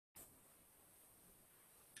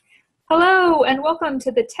Hello, and welcome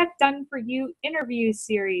to the Tech Done For You interview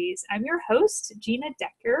series. I'm your host, Gina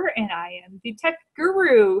Decker, and I am the tech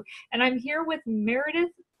guru. And I'm here with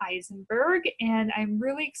Meredith Eisenberg, and I'm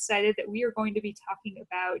really excited that we are going to be talking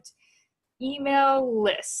about email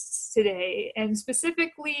lists today, and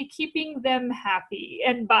specifically keeping them happy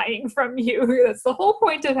and buying from you. That's the whole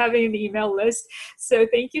point of having an email list. So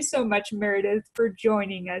thank you so much, Meredith, for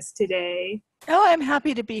joining us today. Oh, I'm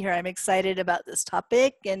happy to be here. I'm excited about this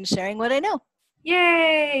topic and sharing what I know.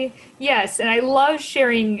 Yay! Yes, and I love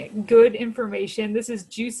sharing good information. This is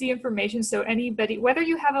juicy information, so anybody, whether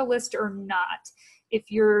you have a list or not, if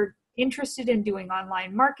you're interested in doing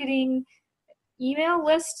online marketing, email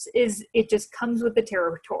lists it just comes with the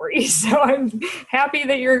territory. So I'm happy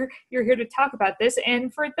that you're here to talk about this.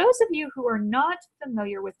 And for those of you who are not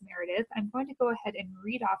familiar with Meredith, I'm going to go ahead and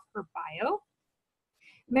read off her bio.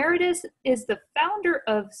 Meredith is the founder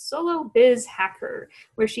of Solo Biz Hacker,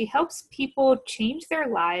 where she helps people change their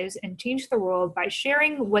lives and change the world by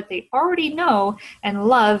sharing what they already know and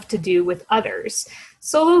love to do with others.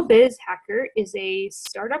 Solo Biz Hacker is a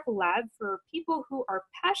startup lab for people who are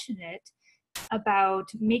passionate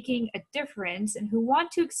about making a difference and who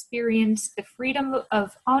want to experience the freedom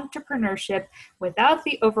of entrepreneurship without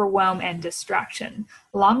the overwhelm and distraction.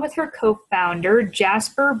 Along with her co-founder,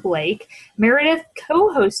 Jasper Blake, Meredith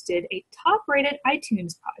co-hosted a top-rated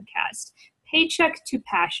iTunes podcast, Paycheck To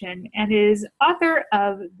Passion, and is author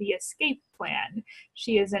of The Escape Plan.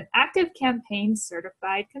 She is an active campaign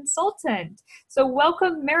certified consultant. So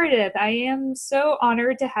welcome, Meredith. I am so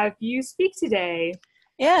honored to have you speak today.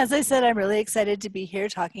 Yeah, as I said, I'm really excited to be here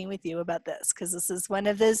talking with you about this because this is one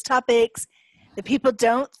of those topics that people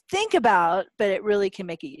don't think about, but it really can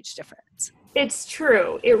make a huge difference. It's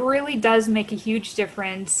true. It really does make a huge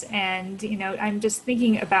difference. And, I'm just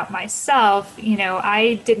thinking about myself.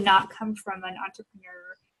 I did not come from an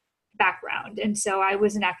entrepreneur background. And so I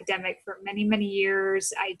was an academic for many, many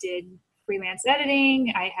years. I did freelance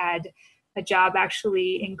editing. I had a job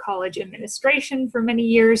actually in college administration for many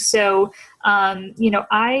years. So,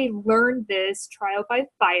 I learned this trial by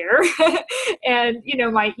fire. And,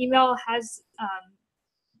 my email has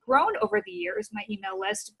grown over the years, my email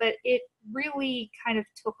list, but it really kind of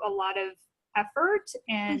took a lot of effort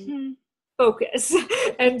and focus.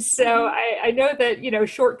 And so I know that,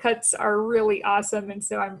 shortcuts are really awesome. And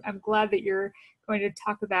so I'm glad that you're going to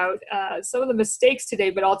talk about some of the mistakes today,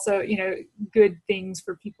 but also, good things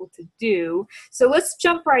for people to do. So let's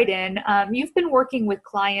jump right in. You've been working with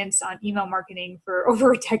clients on email marketing for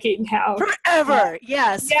over a decade now. Forever.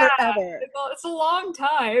 Yes, yeah, forever. It's a long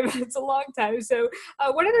time. It's a long time. So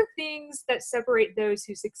what are the things that separate those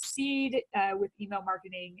who succeed with email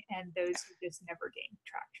marketing and those who just never gain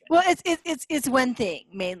traction? Well, it's one thing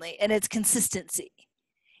mainly, and it's consistency.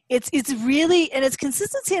 It's really, and it's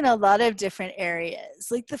consistency in a lot of different areas.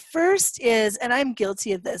 Like the first is, and I'm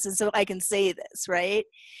guilty of this, and so I can say this, right?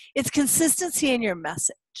 It's consistency in your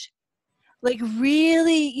message. Like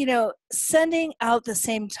really, sending out the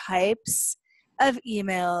same types of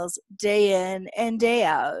emails day in and day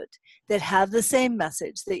out that have the same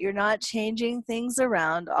message, that you're not changing things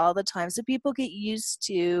around all the time so people get used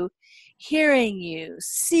to hearing you,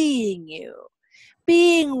 seeing you,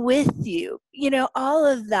 being with you, all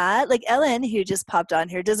of that. Like Ellen, who just popped on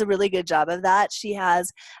here, does a really good job of that. She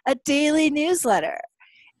has a daily newsletter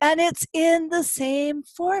and it's in the same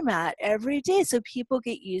format every day so people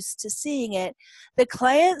get used to seeing it. The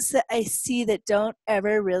clients that I see that don't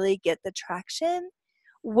ever really get the traction,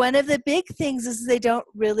 one of the big things is they don't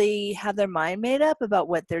really have their mind made up about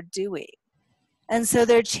what they're doing. And so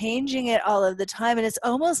they're changing it all of the time. And it's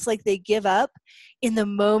almost like they give up in the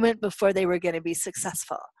moment before they were going to be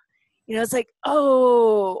successful. It's like,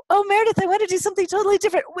 oh, Meredith, I want to do something totally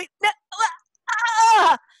different. Wait, no,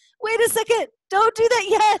 wait a second. Don't do that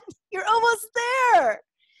yet. You're almost there.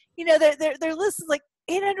 Their list is like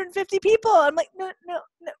 850 people. I'm like, no,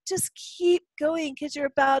 just keep going because you're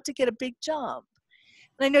about to get a big jump.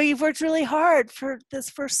 And I know you've worked really hard for this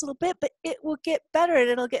first little bit, but it will get better and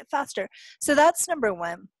it'll get faster. So that's number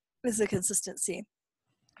one, is the consistency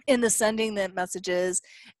in the sending the messages,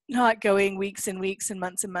 not going weeks and weeks and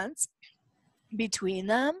months between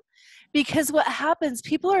them. Because what happens,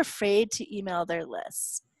 people are afraid to email their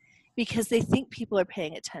lists because they think people are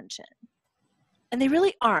paying attention. And they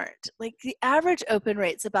really aren't. Like the average open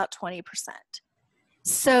rate's about 20%.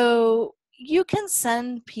 So you can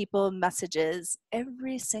send people messages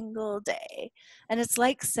every single day, and it's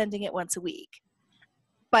like sending it once a week.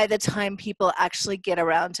 by the time people actually get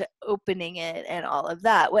around to opening it and all of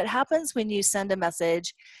that. What happens when you send a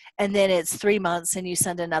message and then it's 3 months and you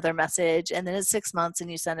send another message and then it's 6 months and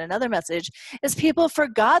you send another message is people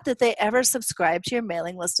forgot that they ever subscribed to your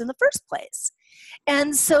mailing list in the first place.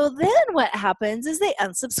 And so then what happens is they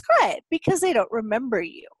unsubscribe because they don't remember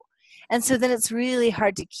you. And so then it's really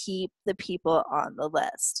hard to keep the people on the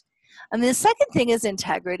list. And the second thing is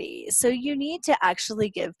integrity. So you need to actually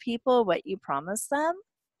give people what you promise them.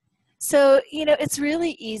 So, it's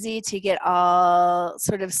really easy to get all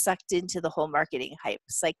sort of sucked into the whole marketing hype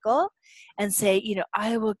cycle and say,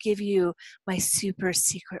 I will give you my super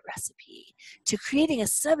secret recipe to creating a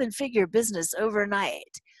 7-figure business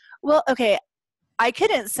overnight. Well, okay, I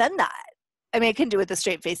couldn't send that. I mean, I couldn't do it with a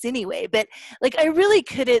straight face anyway, but I really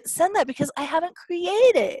couldn't send that because I haven't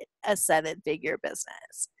created a 7-figure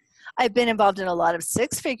business. I've been involved in a lot of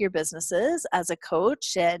 6-figure businesses as a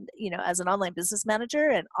coach and, as an online business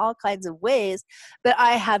manager in all kinds of ways, but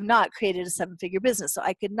I have not created a 7-figure business. So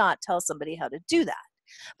I could not tell somebody how to do that.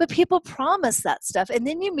 But people promise that stuff. And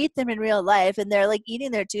then you meet them in real life and they're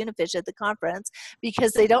eating their tuna fish at the conference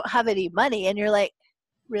because they don't have any money. And you're like,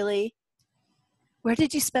 really? Where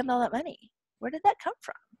did you spend all that money? Where did that come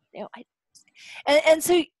from? And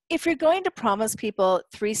so if you're going to promise people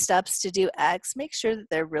 3 steps to do X, make sure that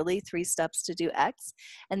they're really 3 steps to do X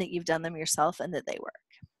and that you've done them yourself and that they work.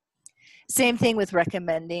 Same thing with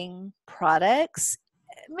recommending products.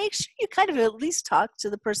 Make sure you kind of at least talk to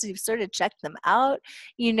the person you've sort of checked them out.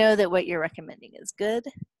 You know that what you're recommending is good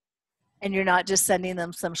and you're not just sending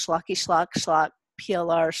them some schlocky schlock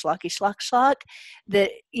PLR schlocky schlock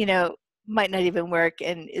that, might not even work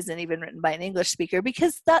and isn't even written by an English speaker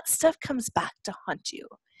because that stuff comes back to haunt you.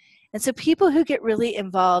 And so people who get really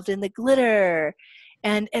involved in the glitter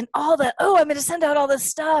and all that, I'm going to send out all this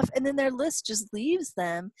stuff, and then their list just leaves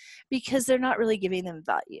them because they're not really giving them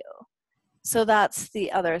value. So that's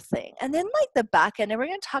the other thing. And then the back end, and we're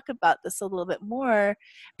going to talk about this a little bit more,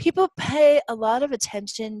 people pay a lot of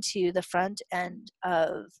attention to the front end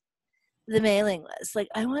of the mailing list.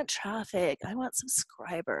 I want traffic. I want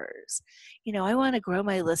subscribers. I want to grow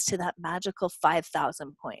my list to that magical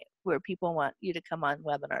 5,000 point where people want you to come on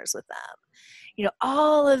webinars with them.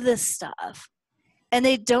 All of this stuff. And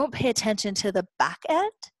they don't pay attention to the back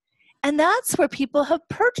end. And that's where people have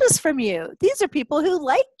purchased from you. These are people who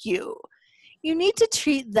like you. You need to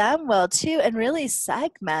treat them well too and really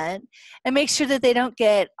segment and make sure that they don't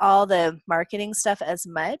get all the marketing stuff as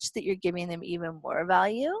much, that you're giving them even more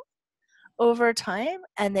value over time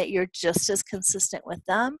and that you're just as consistent with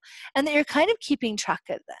them and that you're kind of keeping track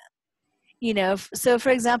of them. So for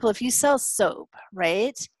example, if you sell soap,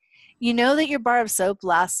 right? You know that your bar of soap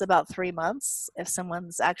lasts about 3 months if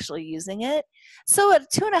someone's actually using it. So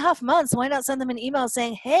at 2.5 months, why not send them an email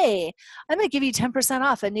saying, hey, I'm going to give you 10%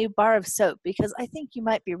 off a new bar of soap because I think you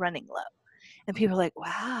might be running low. And people are like,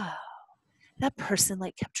 wow, that person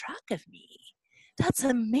kept track of me. That's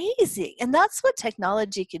amazing. And that's what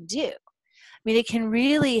technology can do. I mean, it can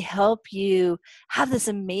really help you have this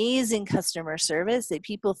amazing customer service that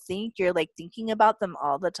people think you're thinking about them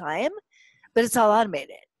all the time, but it's all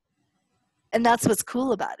automated. And that's what's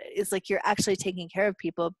cool about it. It's you're actually taking care of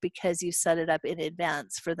people because you set it up in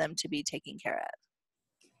advance for them to be taken care of.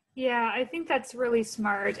 Yeah, I think that's really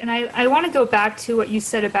smart. And I want to go back to what you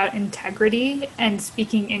said about integrity and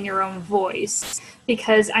speaking in your own voice,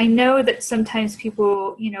 because I know that sometimes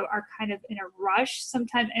people, are kind of in a rush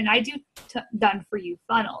sometimes. And I do done for you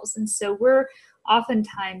funnels. And so we're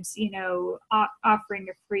oftentimes, offering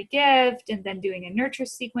a free gift and then doing a nurture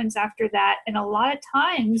sequence after that. And a lot of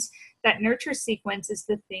times that nurture sequence is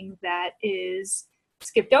the thing that is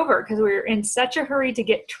skipped over because we're in such a hurry to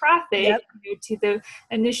get traffic to the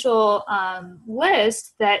initial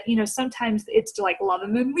list that, sometimes it's love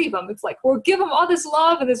them and leave them. It's we'll give them all this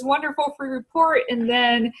love and this wonderful free report and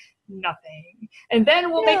then nothing. And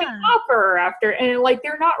then we'll make an offer after, and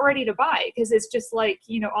they're not ready to buy because it's just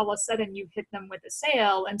all of a sudden you hit them with a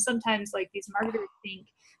sale. And sometimes these marketers think,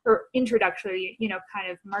 or introductory, kind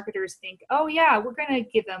of marketers think, oh yeah, we're going to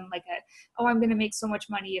give them I'm going to make so much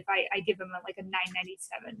money if I give them a $9.97,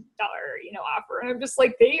 offer. And I'm just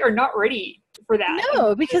they are not ready for that.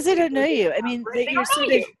 No, because they don't know you. I mean, you're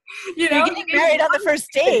you're getting married on the first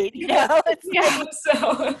date, It's so.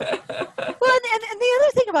 Well, and the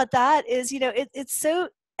other thing about that is, it's so,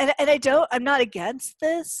 and I'm not against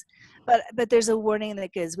this, but there's a warning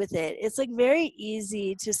that goes with it. It's very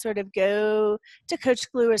easy to sort of go to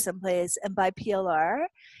Coach Glue or someplace and buy PLR,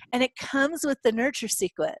 and it comes with the nurture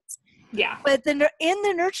sequence. Yeah. But then in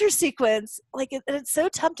the nurture sequence, like it's so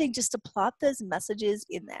tempting just to plop those messages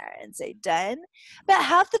in there and say done. But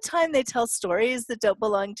half the time they tell stories that don't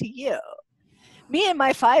belong to you. Me and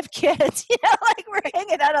my 5 kids, like we're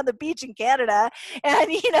hanging out on the beach in Canada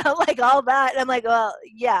and, like all that. And I'm like, well,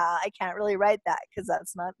 yeah, I can't really write that because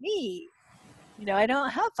that's not me. I don't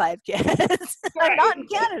have 5 kids. I'm not in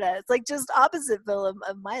Canada. It's like just oppositeville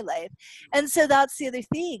of my life. And so that's the other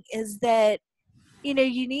thing is that, you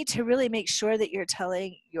need to really make sure that you're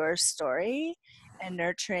telling your story and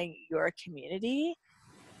nurturing your community.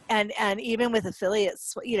 And even with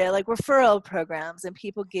affiliates, like referral programs, and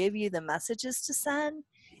people give you the messages to send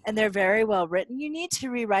and they're very well written, you need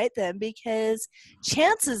to rewrite them because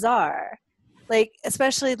chances are, like,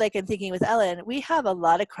 especially like I'm thinking with Ellen, we have a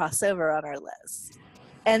lot of crossover on our list.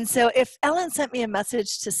 And so if Ellen sent me a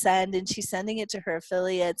message to send and she's sending it to her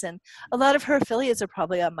affiliates, and a lot of her affiliates are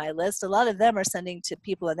probably on my list, a lot of them are sending to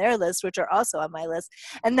people on their list, which are also on my list.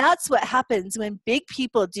 And that's what happens when big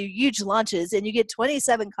people do huge launches and you get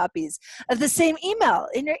 27 copies of the same email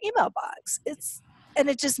in your email box. And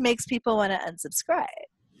it just makes people want to unsubscribe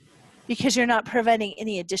because you're not providing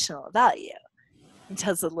any additional value. And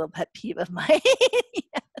that's a little pet peeve of mine.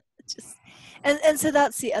 And so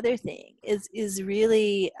that's the other thing is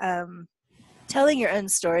really telling your own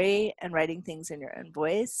story and writing things in your own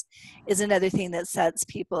voice is another thing that sets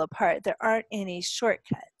people apart. There aren't any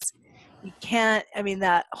shortcuts. You can't,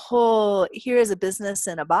 that whole, here is a business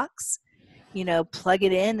in a box, plug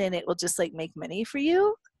it in and it will just like make money for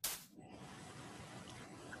you.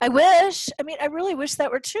 I really wish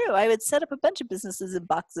that were true. I would set up a bunch of businesses in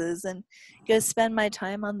boxes and go spend my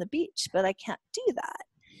time on the beach, but I can't do that.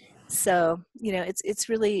 So, it's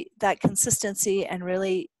really that consistency and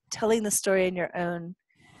really telling the story in your own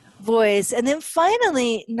voice. And then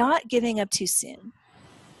finally, not giving up too soon.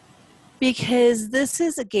 Because this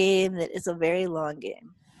is a game that is a very long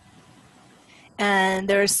game. And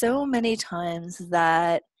there are so many times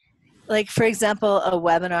that, like, for example, a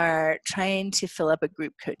webinar trying to fill up a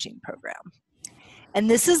group coaching program. And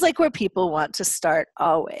this is like where people want to start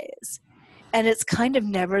always. And it's kind of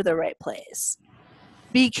never the right place,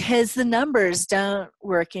 because the numbers don't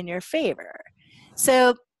work in your favor.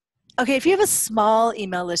 So, okay, if you have a small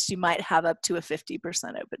email list, you might have up to a 50%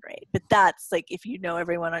 open rate. But that's like if you know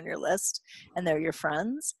everyone on your list and they're your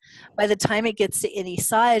friends. By the time it gets to any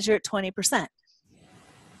size, you're at 20%,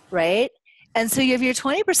 right? And so you have your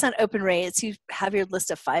 20% open rates. You have your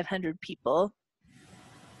list of 500 people,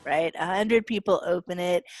 right? 100 people open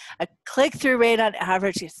it. A click-through rate on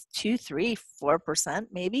average is 2, 3, 4%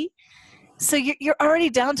 maybe. So you're already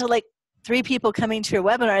down to like 3 people coming to your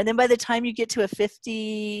webinar. And then by the time you get to a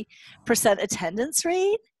 50% attendance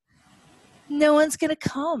rate, no one's going to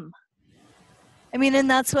come. And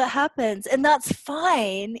that's what happens. And that's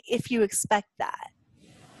fine if you expect that.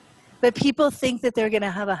 But people think that they're going to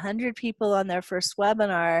have 100 people on their first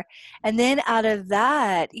webinar. And then out of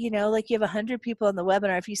that, like you have 100 people on the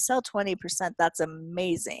webinar. If you sell 20%, that's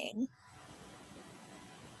amazing.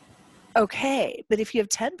 Okay, but if you have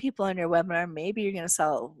 10 people on your webinar, maybe you're going to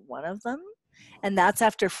sell one of them. And that's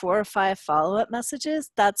after 4 or 5 follow-up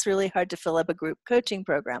messages. That's really hard to fill up a group coaching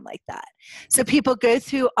program like that. So people go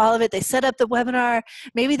through all of it. They set up the webinar.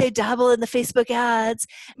 Maybe they dabble in the Facebook ads.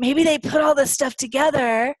 Maybe they put all this stuff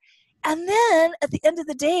together. And then at the end of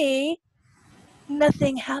the day,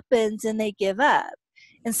 nothing happens and they give up.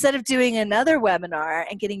 Instead of doing another webinar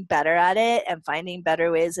and getting better at it and finding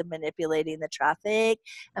better ways of manipulating the traffic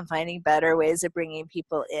and finding better ways of bringing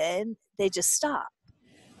people in, they just stop.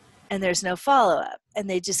 And there's no follow-up. And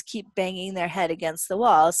they just keep banging their head against the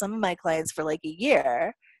wall. Some of my clients for like a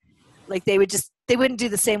year, like they wouldn't do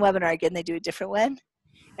the same webinar again. They do a different one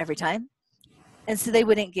every time. And so they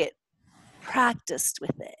wouldn't get practiced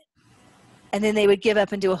with it. And then they would give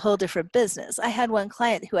up and do a whole different business. I had one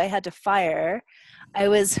client who I had to fire. I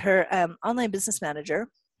was her online business manager.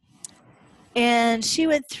 And she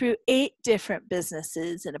went through 8 different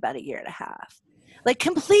businesses in about a year and a half. Like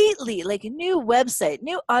completely, like a new website,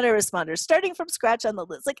 new autoresponders, starting from scratch on the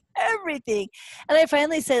list, like everything. And I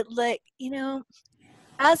finally said, like,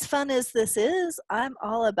 as fun as this is, I'm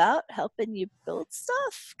all about helping you build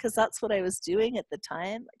stuff because that's what I was doing at the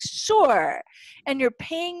time. Like, sure. And you're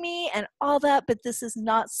paying me and all that, but this is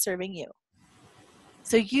not serving you.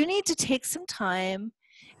 So you need to take some time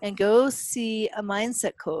and go see a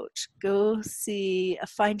mindset coach, go see a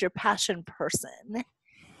find your passion person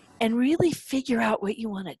and really figure out what you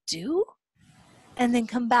want to do and then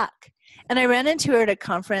come back. And I ran into her at a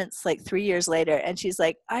conference like 3 years later and she's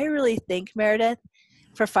like, I really thank Meredith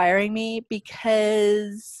for firing me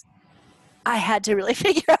because I had to really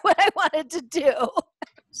figure out what I wanted to do.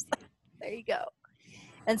 There you go.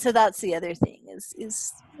 And so that's the other thing is,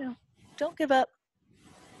 don't give up.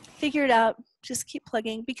 Figure it out. Just keep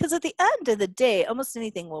plugging, because at the end of the day, almost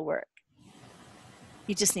anything will work.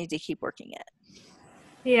 You just need to keep working it.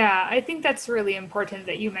 Yeah, I think that's really important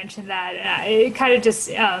that you mentioned that. It kind of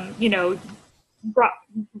just,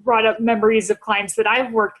 brought up memories of clients that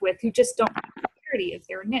I've worked with who just don't have clarity of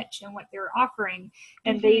their niche and what they're offering.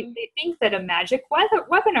 And they think that a magic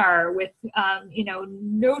webinar with,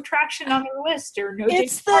 no traction on their list or no,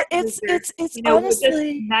 it's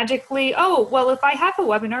honestly magically, oh, well, if I have a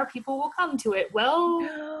webinar, people will come to it. Well,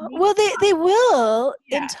 they will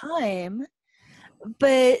in time,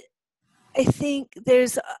 but I think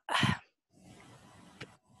it's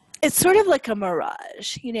sort of like a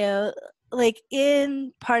mirage, like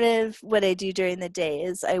in part of what I do during the day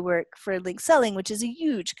is I work for Link Selling, which is a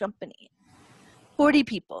huge company, 40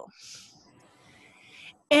 people.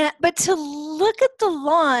 But to look at the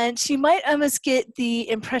launch, you might almost get the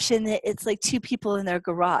impression that it's like two people in their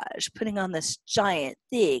garage putting on this giant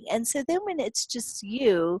thing. And so then when it's just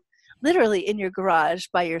you, literally in your garage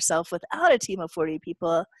by yourself without a team of 40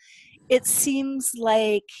 people, it seems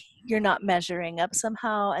like you're not measuring up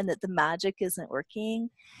somehow and that the magic isn't working.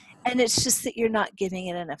 And it's just that you're not giving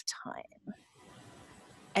it enough time.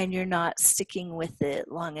 And you're not sticking with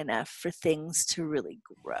it long enough for things to really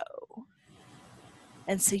grow.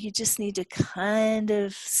 And so you just need to kind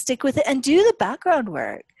of stick with it and do the background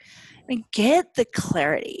work. I mean, get the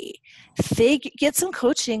clarity. Get some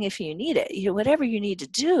coaching if you need it, whatever you need to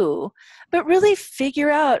do. But really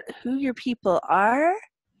figure out who your people are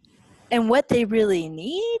and what they really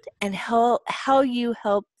need and how you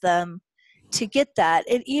help them to get that.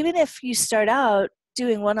 And even if you start out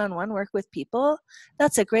doing one-on-one work with people,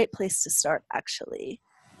 that's a great place to start, actually.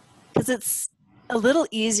 Because it's a little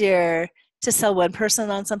easier to sell one person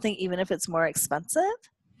on something, even if it's more expensive,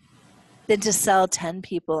 than to sell 10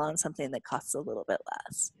 people on something that costs a little bit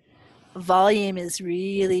less. Volume is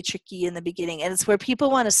really tricky in the beginning, and it's where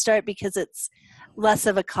people want to start because it's less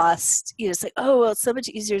of a cost. It's like, oh, well, it's so much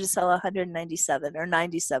easier to sell 197 or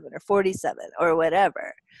 97 or 47 or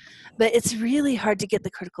whatever. But it's really hard to get the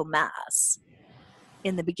critical mass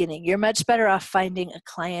in the beginning. You're much better off finding a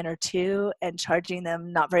client or two and charging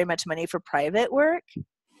them not very much money for private work,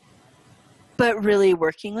 but really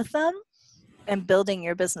working with them and building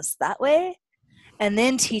your business that way, and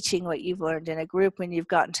then teaching what you've learned in a group when you've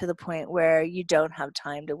gotten to the point where you don't have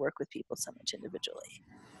time to work with people so much individually.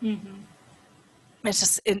 Mm-hmm. It's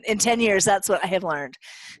just in 10 years, that's what I have learned.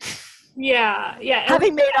 Yeah.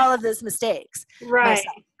 Having made all of those mistakes. Right.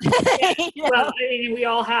 Yeah. Well, I mean, we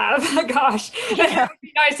all have. Gosh. Yeah. It would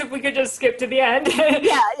be nice if we could just skip to the end.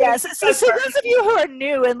 Yeah. So those of you who are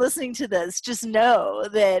new and listening to this, just know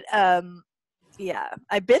that,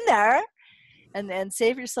 I've been there, and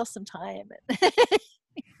save yourself some time.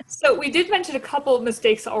 So we did mention a couple of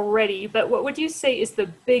mistakes already, but what would you say is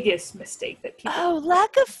the biggest mistake that people? Oh,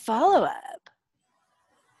 lack of follow-up.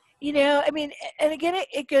 I mean, and again,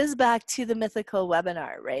 it goes back to the mythical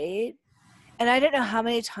webinar, right? And I don't know how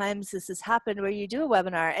many times this has happened where you do a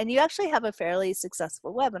webinar and you actually have a fairly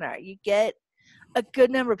successful webinar. You get a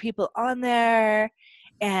good number of people on there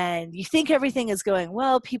and you think everything is going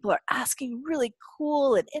well. People are asking really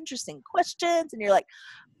cool and interesting questions. And you're like,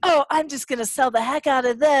 oh, I'm just going to sell the heck out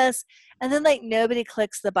of this. And then nobody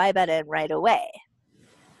clicks the buy button right away.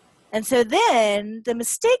 And so then the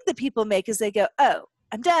mistake that people make is they go, oh,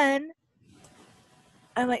 I'm done.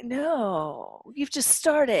 I'm like, no, you've just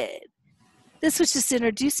started. This was just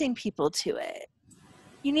introducing people to it.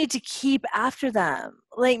 You need to keep after them,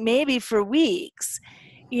 maybe for weeks,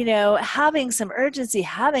 having some urgency,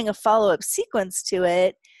 having a follow-up sequence to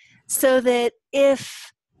it so that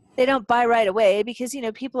if they don't buy right away, because,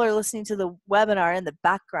 people are listening to the webinar in the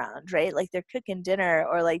background, right? They're cooking dinner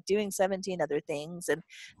or doing 17 other things and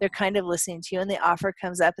they're kind of listening to you and the offer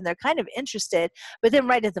comes up and they're kind of interested, but then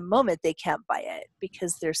right at the moment they can't buy it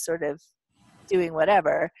because they're sort of doing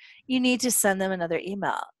whatever. You need to send them another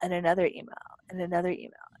email and another email and another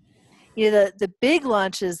email. The big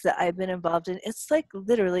launches that I've been involved in, it's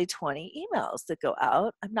literally 20 emails that go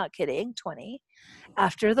out. I'm not kidding, 20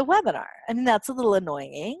 after the webinar. I mean, that's a little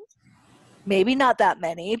annoying. Maybe not that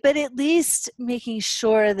many, but at least making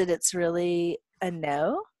sure that it's really a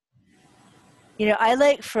no. I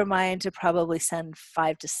like for mine to probably send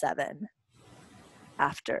 5 to 7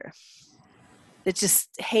 after. It's just,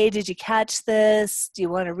 hey, did you catch this? Do you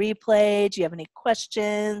want to replay? Do you have any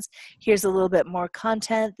questions? Here's a little bit more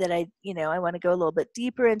content that I want to go a little bit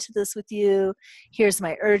deeper into this with you. Here's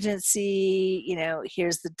my urgency,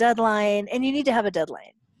 here's the deadline. And you need to have a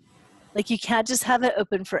deadline. You can't just have it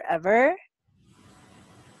open forever.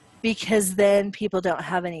 because then people don't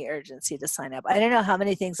have any urgency to sign up. I don't know how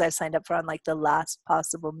many things I've signed up for on like the last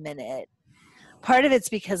possible minute. Part of it's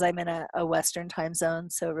because I'm in a Western time zone.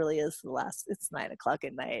 So it really is it's 9:00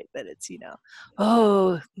 at night, but it's,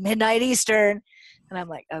 midnight Eastern. And I'm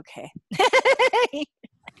like, okay,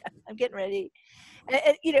 I'm getting ready.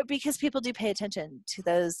 And, because people do pay attention to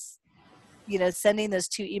those, sending those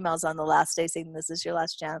 2 emails on the last day saying this is your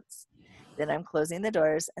last chance. Then I'm closing the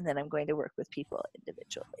doors, and then I'm going to work with people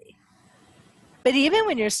individually. But even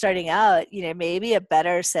when you're starting out, maybe a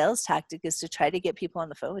better sales tactic is to try to get people on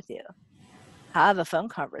the phone with you. Have a phone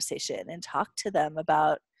conversation and talk to them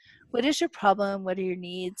about what is your problem, what are your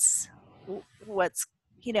needs,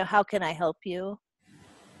 how can I help you?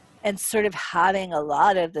 And sort of having a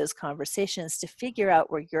lot of those conversations to figure out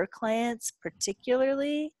where your clients,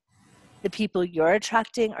 particularly the people you're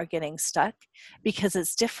attracting, are getting stuck, because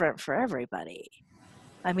it's different for everybody.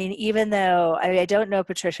 I mean, even though I don't know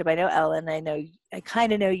Patricia, but I know Ellen, I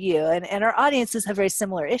kind of know you, and our audiences have very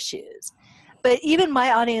similar issues. But even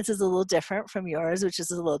my audience is a little different from yours, which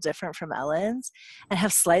is a little different from Ellen's, and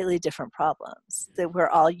have slightly different problems that we're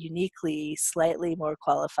all uniquely, slightly more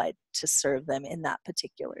qualified to serve them in that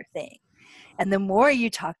particular thing. And the more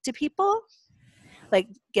you talk to people, like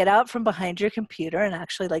get out from behind your computer and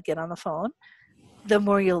actually like get on the phone, the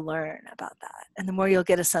more you'll learn about that. And the more you'll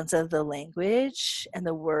get a sense of the language and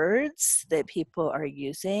the words that people are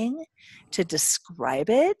using to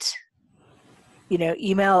describe it.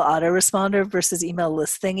 Email autoresponder versus email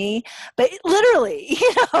list thingy. But literally,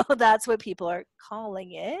 that's what people are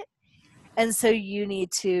calling it. And so you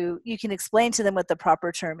can explain to them what the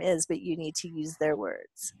proper term is, but you need to use their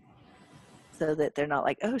words so that they're not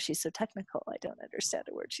like, oh, she's so technical, I don't understand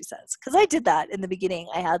a word she says. Because I did that in the beginning.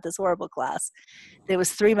 I had this horrible class. It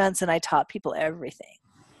was 3 months and I taught people everything.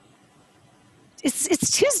 It's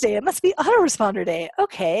Tuesday. It must be autoresponder day.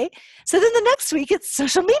 Okay. So then the next week it's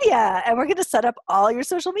social media, and we're going to set up all your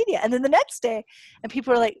social media. And then the next day, and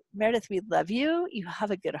people are like, Meredith, we love you. You have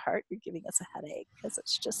a good heart. You're giving us a headache because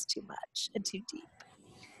it's just too much and too deep.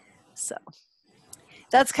 So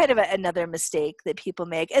that's kind of another mistake that people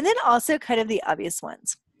make. And then also kind of the obvious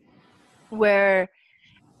ones where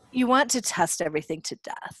you want to test everything to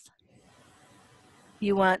death.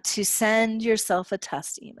 You want to send yourself a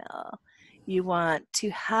test email. You want to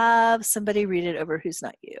have somebody read it over who's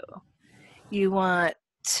not you. You want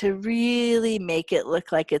to really make it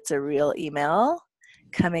look like it's a real email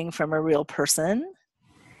coming from a real person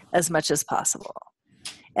as much as possible.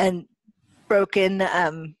 And broken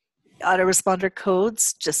autoresponder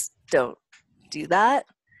codes just don't do that.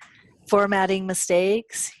 Formatting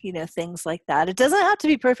mistakes, things like that. It doesn't have to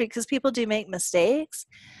be perfect because people do make mistakes,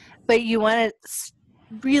 but you want to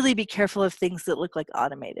really be careful of things that look like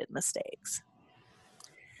automated mistakes.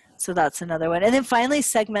 So that's another one. And then finally,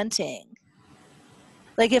 segmenting.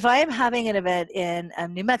 Like if I am having an event in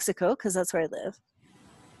New Mexico, because that's where I live,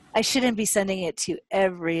 I shouldn't be sending it to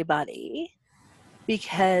everybody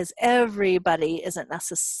because everybody isn't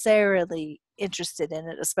necessarily interested in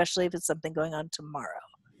it, especially if it's something going on tomorrow.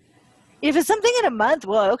 If it's something in a month,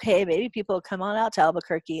 well, okay, maybe people come on out to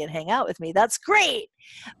Albuquerque and hang out with me. That's great.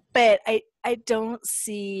 But I don't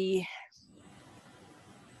see,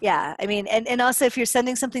 I mean, and also if you're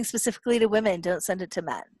sending something specifically to women, don't send it to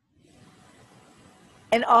men.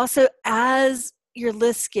 And also as your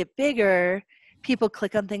lists get bigger, people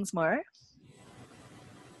click on things more.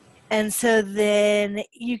 And so then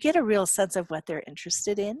you get a real sense of what they're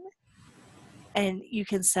interested in. And you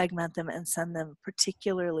can segment them and send them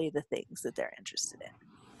particularly the things that they're interested in.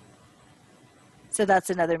 So that's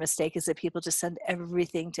another mistake, is that people just send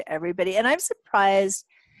everything to everybody. And I'm surprised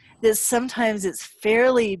that sometimes it's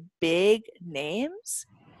fairly big names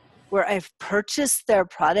where I've purchased their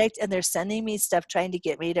product and they're sending me stuff trying to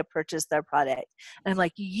get me to purchase their product. And I'm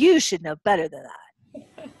like, you should know better than that.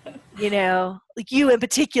 Like you in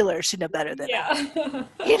particular should know better than that.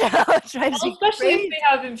 Trying to especially if they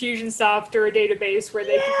have Infusionsoft or a database where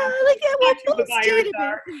they can most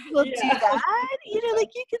databases will do that. Like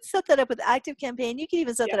you can set that up with ActiveCampaign. You can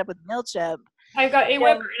even set that up with MailChimp. I've got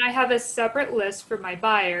Aweber, and I have a separate list for my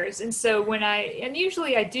buyers. And so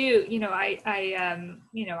usually I do, I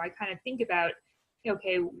kind of think about,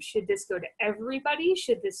 okay, should this go to everybody?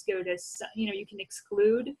 Should this go to, you can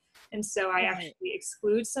exclude. And so I actually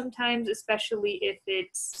exclude sometimes, especially if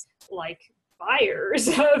it's like buyers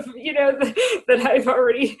of, that I've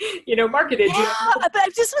already, marketed. Yeah, but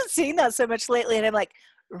I've just been seeing that so much lately. And I'm like,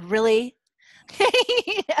 really?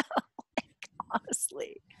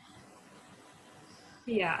 Honestly.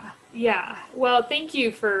 Yeah. Yeah. Well, thank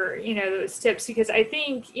you for, those tips, because I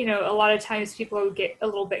think, a lot of times people get a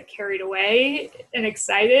little bit carried away and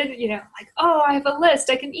excited, like, oh, I have a list,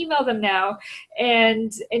 I can email them now.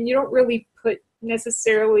 And you don't really put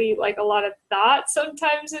necessarily like a lot of thought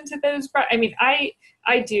sometimes into those. I mean,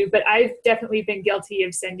 I do, but I've definitely been guilty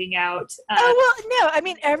of sending out Oh, well, no, I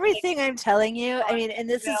mean, everything I'm telling you, I mean, and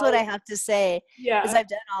this is what emails. I have to say, is Yeah. I've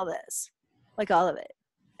done all this, like all of it.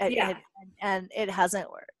 And, Yeah. and, and it hasn't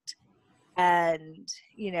worked. And,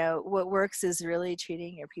 what works is really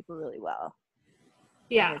treating your people really well.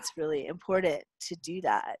 And Yeah. it's really important to do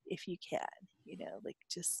that if you can, like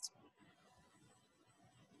just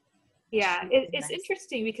Yeah, treat them it's nice.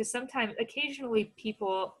 interesting because sometimes, occasionally,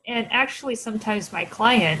 people, and actually sometimes my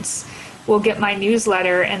clients, will get my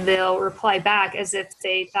newsletter and they'll reply back as if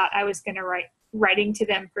they thought I was going to writing to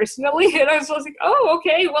them personally, and I was like, oh,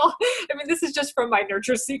 okay, well, I mean, this is just from my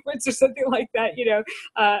nurture sequence or something like that,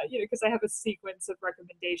 because I have a sequence of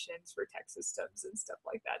recommendations for tech systems and stuff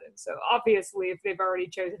like that, and so obviously, if they've already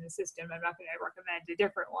chosen a system, I'm not going to recommend a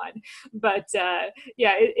different one, but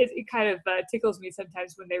yeah, it kind of tickles me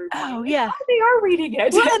sometimes when they reply, Oh, like, yeah. oh, they are reading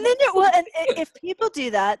it. Well, and then and if people do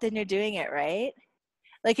that, then you're doing it right.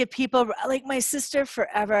 Like if people, like my sister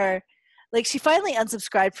forever, like she finally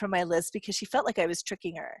unsubscribed from my list because she felt like I was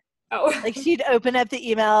tricking her. Oh. Like she'd open up the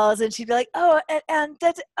emails and she'd be like, oh, and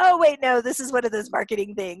that's, oh wait, no, this is one of those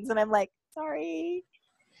marketing things. And I'm like, sorry.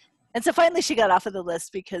 And so finally she got off of the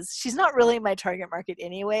list because she's not really my target market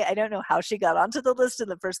anyway. I don't know how she got onto the list in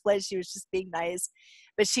the first place. She was just being nice,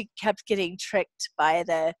 but she kept getting tricked by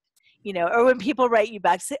the, or when people write you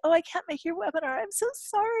back, say, oh, I can't make your webinar. I'm so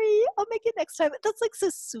sorry. I'll make it next time. That's like so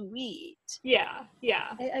sweet. Yeah.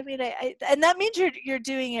 I mean, and that means you're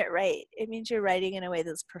doing it right. It means you're writing in a way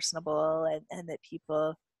that's personable and that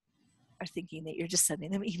people are thinking that you're just sending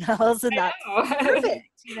them emails, and that's perfect,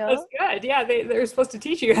 That's good. Yeah, they're supposed to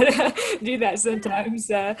teach you how to do that sometimes.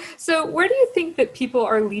 So where do you think that people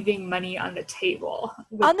are leaving money on the table?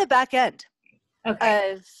 On the back end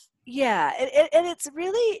Okay. of, yeah. And it's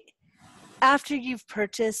really after you've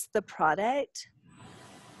purchased the product.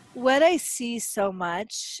 What I see so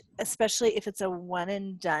much, especially if it's a one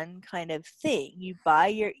and done kind of thing, you buy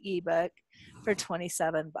your ebook for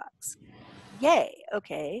 $27. Yay,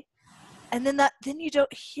 okay. And then you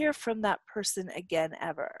don't hear from that person again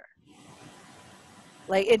ever.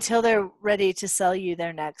 Like until they're ready to sell you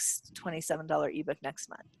their next $27 ebook next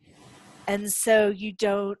month. And so you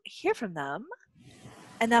don't hear from them,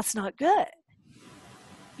 and that's not good.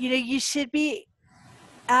 You should be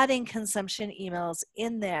adding consumption emails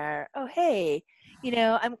in there. Oh, hey,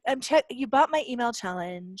 I'm you bought my email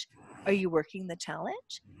challenge. Are you working the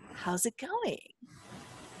challenge? How's it going?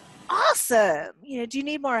 Awesome. Do you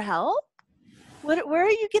need more help? Where are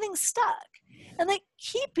you getting stuck? And like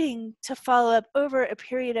keeping to follow up over a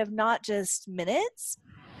period of not just minutes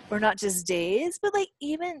or not just days, but like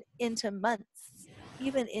even into months,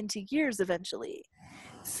 even into years eventually,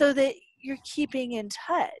 so that you're keeping in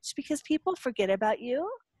touch, because people forget about you.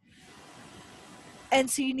 And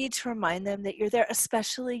so you need to remind them that you're there,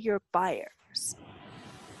 especially your buyers.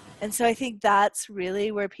 And so I think that's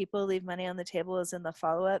really where people leave money on the table, is in the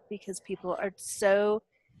follow-up, because people are so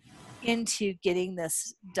into getting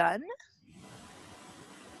this done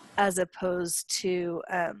as opposed to,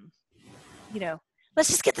 let's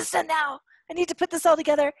just get this done now. I need to put this all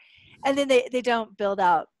together. And then they don't build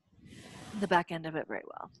out the back end of it very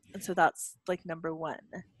well. And so that's like number one.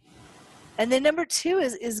 And then number two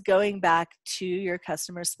is going back to your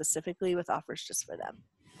customers specifically with offers just for them.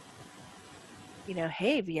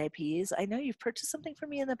 Hey, VIPs, I know you've purchased something from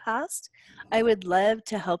me in the past. I would love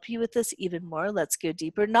to help you with this even more. Let's go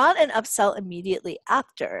deeper. Not an upsell immediately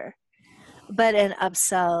after, but an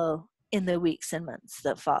upsell in the weeks and months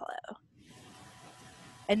that follow.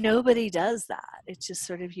 And nobody does that. It's just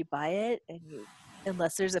sort of, you buy it, and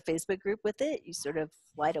unless there's a Facebook group with it, you sort of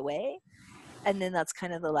slide away. And then that's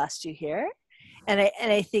kind of the last you hear. And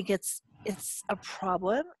I think it's a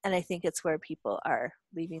problem, and I think it's where people are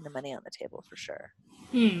leaving the money on the table for sure.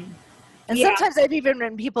 And sometimes I've even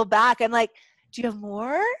written people back. I'm like, do you have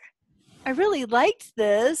more? I really liked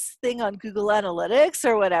this thing on Google Analytics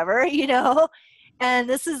or whatever, and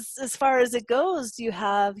this is as far as it goes. Do you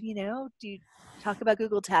have, do you talk about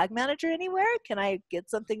Google Tag Manager anywhere? Can I get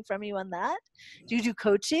something from you on that? Do you do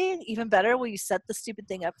coaching? Even better, will you set the stupid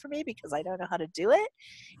thing up for me because I don't know how to do it?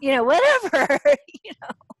 Whatever.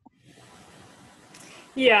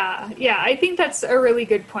 Yeah, I think that's a really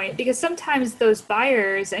good point because sometimes those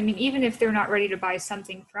buyers, I mean, even if they're not ready to buy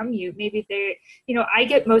something from you, maybe they, I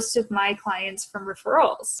get most of my clients from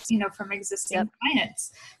referrals, from existing Yep.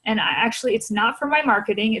 clients. And it's not from my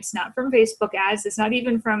marketing, it's not from Facebook ads, it's not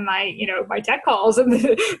even from my, my tech calls and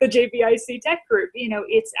the JBIC tech group.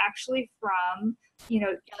 It's actually from,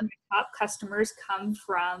 my top customers come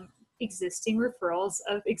from existing referrals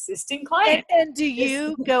of existing clients. And do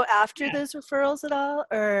you go after Yeah. those referrals at all,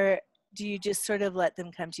 or do you just sort of let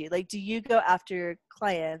them come to you? Like, do you go after your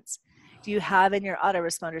clients? Do you have in your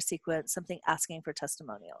autoresponder sequence something asking for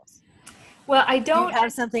testimonials? Well, I Do you don't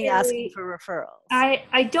have something asking necessarily. for referrals?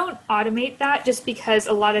 I don't automate that just because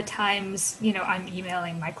a lot of times, I'm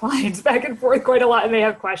emailing my clients back and forth quite a lot and they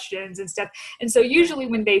have questions and stuff. And so usually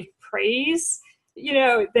when they praise,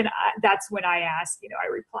 then that's when I ask, I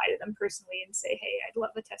reply to them personally and say, hey, I'd love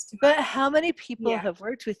a testimonial. But how many people Yeah. have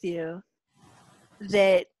worked with you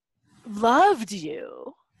that loved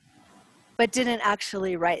you but didn't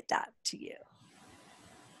actually write that to you?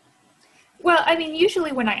 Well, I mean,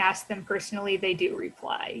 usually when I ask them personally, they do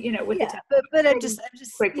reply, with the testimonial but I'm just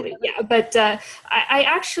quickly. Yeah. But I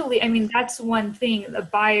actually, I mean, that's one thing, the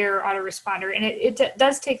buyer autoresponder, and it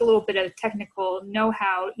does take a little bit of technical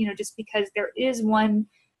know-how, just because there is one,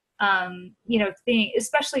 thing,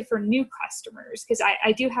 especially for new customers, because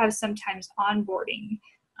I do have sometimes onboarding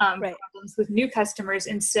right. problems with new customers.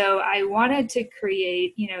 And so I wanted to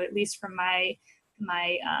create, at least from my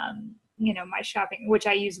my shopping, which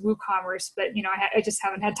I use WooCommerce, but I just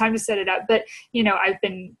haven't had time to set it up. But I've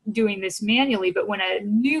been doing this manually. But when a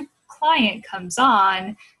new client comes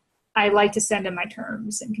on, I like to send them my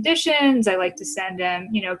terms and conditions. I like to send them,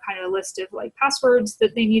 kind of a list of like passwords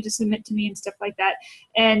that they need to submit to me and stuff like that.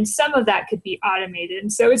 And some of that could be automated.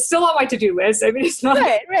 And so it's still on my to-do list. I mean, it's not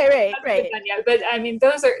Right. done yet, but I mean,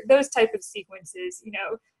 those type of sequences,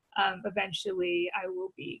 eventually I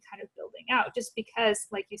will be kind of building out, just because,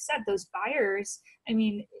 like you said, those buyers, I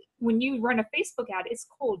mean, when you run a Facebook ad, it's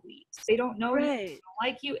cold leads. They don't know you, they Right. don't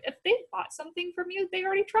like you. If they bought something from you, they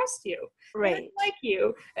already trust you. They already Right. like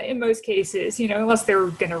you in most cases, unless they're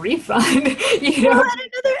going to refund, Well,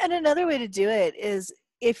 and another way to do it is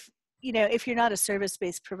if you're not a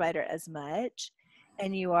service-based provider as much,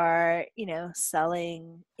 and you are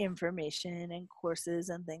selling information and courses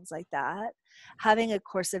and things like that, having a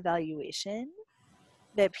course evaluation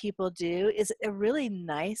that people do is a really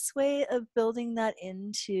nice way of building that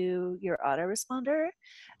into your autoresponder.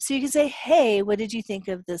 So you can say, hey, what did you think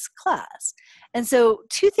of this class? And so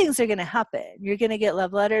two things are going to happen. You're going to get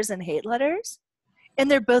love letters and hate letters, and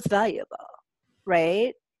they're both valuable,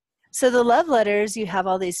 right? So the love letters, you have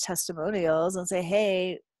all these testimonials and say,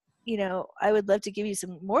 hey, I would love to give you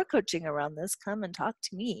some more coaching around this. Come and talk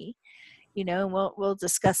to me, and we'll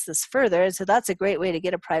discuss this further. And so that's a great way to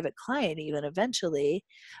get a private client even eventually.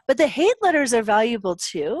 But the hate letters are valuable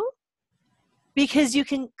too, because you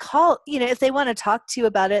can call, if they want to talk to you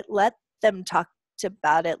about it, let them talk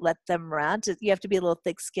about it, let them rant. You have to be a little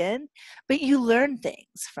thick-skinned, but you learn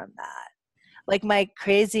things from that. Like my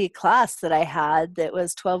crazy class that I had that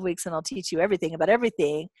was 12 weeks and I'll teach you everything about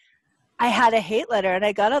everything. I had a hate letter and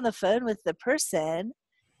I got on the phone with the person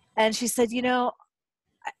and she said,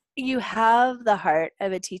 you have the heart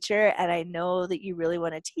of a teacher and I know that you really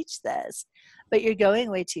want to teach this, but you're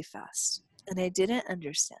going way too fast. And I didn't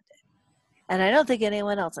understand it. And I don't think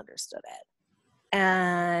anyone else understood it.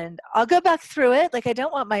 And I'll go back through it. Like, I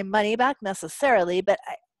don't want my money back necessarily, but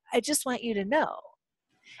I just want you to know.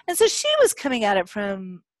 And so she was coming at it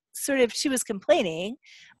from she was complaining,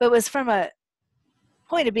 but was from a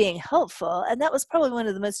point of being helpful. And that was probably one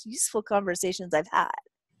of the most useful conversations I've had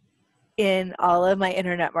in all of my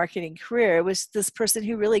internet marketing career, was this person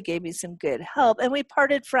who really gave me some good help. And we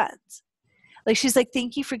parted friends. Like, she's like,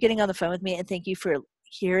 thank you for getting on the phone with me and thank you for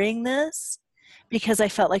hearing this, because I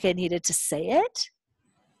felt like I needed to say it.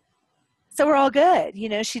 So we're all good.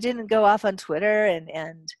 She didn't go off on Twitter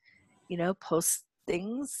and post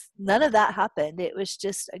things. None of that happened. It was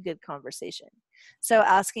just a good conversation. So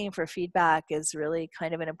asking for feedback is really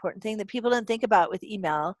kind of an important thing that people don't think about with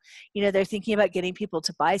email. They're thinking about getting people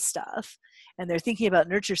to buy stuff and they're thinking about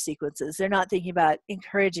nurture sequences. They're not thinking about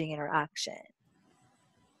encouraging interaction,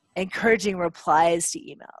 encouraging replies to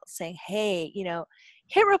emails, saying, hey,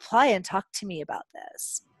 hit reply and talk to me about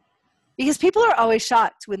this. Because people are always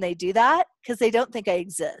shocked when they do that because they don't think I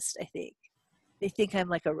exist, I think. They think I'm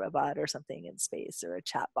like a robot or something in space or a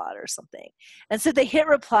chatbot or something. And so they hit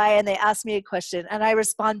reply and they ask me a question and I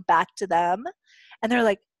respond back to them. And they're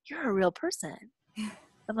like, you're a real person.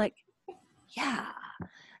 I'm like, yeah,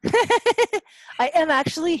 I am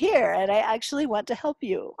actually here and I actually want to help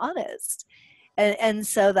you, honest. And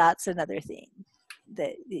so that's another thing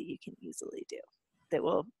that you can easily do that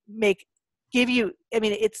will give you, I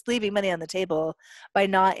mean, it's leaving money on the table by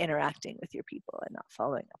not interacting with your people and not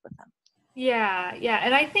following up with them. Yeah, yeah.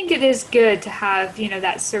 And I think it is good to have,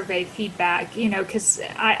 that survey feedback, because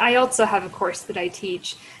I also have a course that I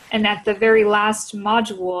teach. And at the very last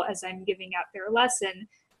module, as I'm giving out their lesson,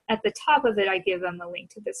 at the top of it, I give them a link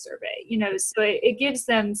to the survey, so it gives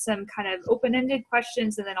them some kind of open-ended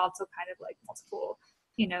questions, and then also kind of like multiple,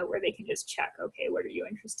 where they can just check, okay, what are you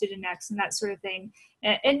interested in next, and that sort of thing.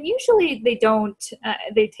 And usually they don't,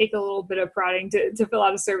 they take a little bit of prodding to fill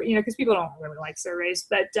out a survey, because people don't really like surveys,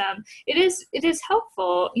 but it is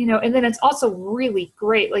helpful, and then it's also really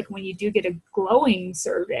great, like when you do get a glowing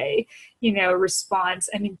survey, response.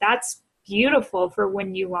 I mean, that's beautiful for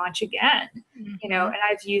when you launch again, and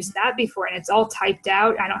I've used that before, and it's all typed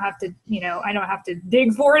out. I don't have to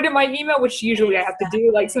dig for it in my email, which usually I have to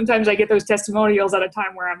do. Like sometimes I get those testimonials at a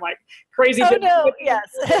time where I'm like crazy. Oh no, yes.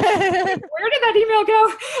 Where did that email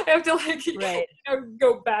go? I have to right.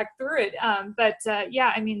 Go back through it. But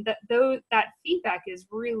yeah, I mean, that feedback is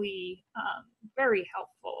really very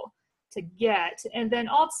helpful to get. And then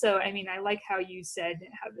also, I mean, I like how you said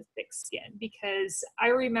have a thick skin, because I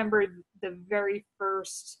remember the very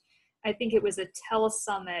first, I think it was a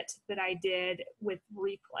telesummit that I did with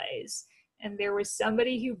replays. And there was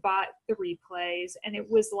somebody who bought the replays, and it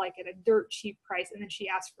was like at a dirt cheap price. And then she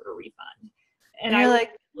asked for a refund. And I was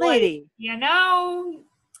like, lady,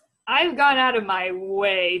 I've gone out of my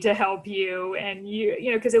way to help you, and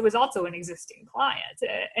because it was also an existing client,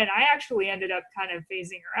 and I actually ended up kind of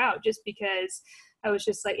phasing her out just because I was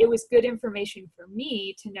just like, it was good information for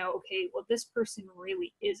me to know, okay, well, this person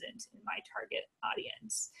really isn't in my target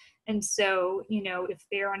audience. And so, if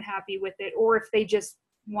they're unhappy with it, or if they just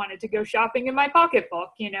wanted to go shopping in my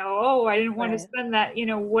pocketbook, oh, I didn't want to spend that,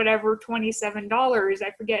 whatever, $27,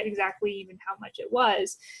 I forget exactly even how much it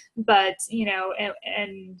was, but,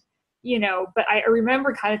 but I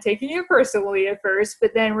remember kind of taking it personally at first,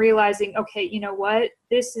 but then realizing, okay, you know what,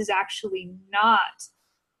 this is actually not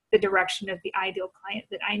the direction of the ideal client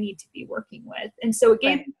that I need to be working with. And so it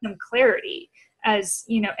gave me some clarity, as,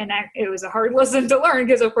 and it was a hard lesson to learn,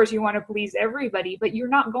 because of course you want to please everybody, but you're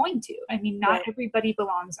not going to. I mean, not everybody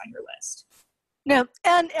belongs on your list. No.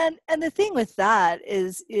 And the thing with that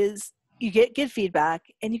is you get good feedback,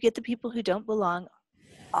 and you get the people who don't belong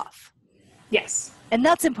off. Yes. And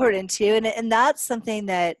that's important too. And that's something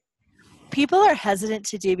that people are hesitant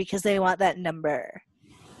to do because they want that number.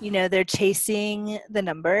 They're chasing the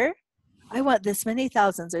number. I want this many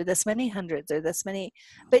thousands, or this many hundreds, or this many.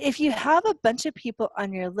 But if you have a bunch of people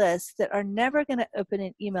on your list that are never going to open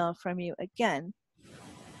an email from you again,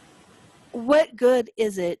 what good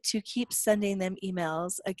is it to keep sending them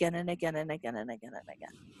emails again and again and again and again and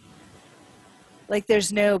again? Like,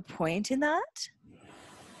 there's no point in that.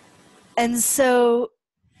 And so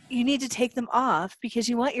you need to take them off, because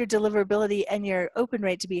you want your deliverability and your open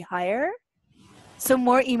rate to be higher, so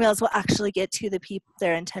more emails will actually get to the people,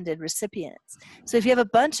 their intended recipients. So if you have a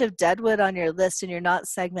bunch of deadwood on your list and you're not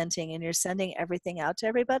segmenting and you're sending everything out to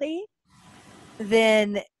everybody,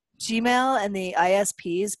 then Gmail and the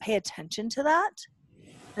ISPs pay attention to that.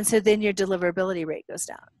 And so then your deliverability rate goes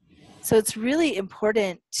down. So it's really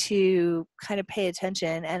important to kind of pay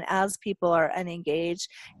attention, and as people are unengaged,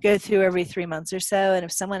 go through every 3 months or so, and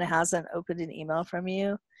if someone hasn't opened an email from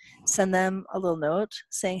you, send them a little note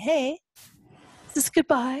saying, hey, this is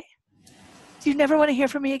goodbye. Do you never want to hear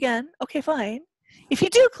from me again? Okay, fine. If you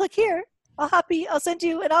do, click here. I'll send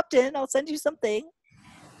you an opt-in. I'll send you something.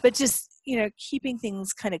 But just, keeping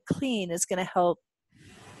things kind of clean is going to help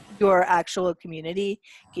your actual community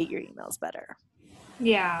get your emails better.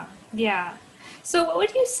 Yeah. So what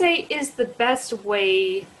would you say is the best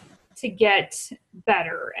way to get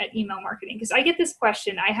better at email marketing? Because I get this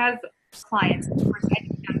question. I have clients, of course, I do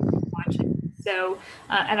network launches. So,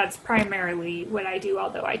 and that's primarily what I do,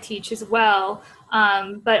 although I teach as well.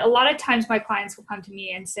 But a lot of times my clients will come to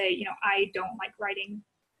me and say, I don't like writing,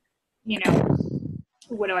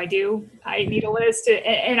 what do I do? I need a list.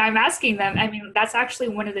 And I'm asking them, I mean, that's actually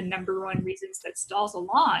one of the number one reasons that stalls a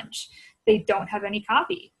launch. They don't have any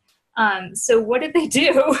copy. So what did they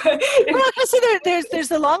do? Well, so there's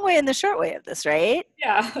the long way and the short way of this, right?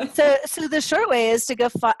 Yeah. So the short way is to go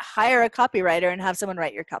hire a copywriter and have someone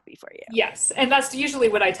write your copy for you. Yes, and that's usually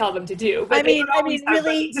what I tell them to do. But I mean,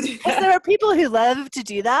 really, because there are people who love to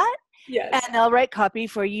do that. Yes. And they'll write copy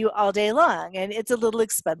for you all day long. And it's a little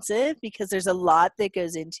expensive because there's a lot that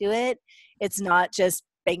goes into it. It's not just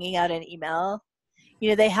banging out an email.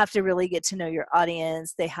 They have to really get to know your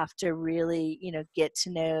audience. They have to really, get to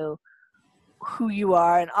know who you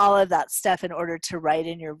are and all of that stuff in order to write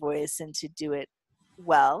in your voice and to do it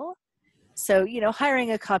well. So,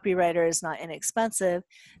 hiring a copywriter is not inexpensive.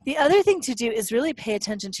 The other thing to do is really pay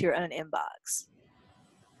attention to your own inbox,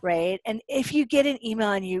 right? And if you get an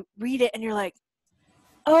email and you read it and you're like,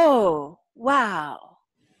 oh, wow,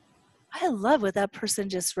 I love what that person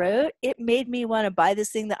just wrote. It made me want to buy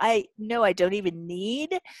this thing that I know I don't even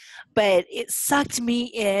need, but it sucked me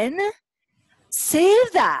in.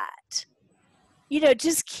 Save that.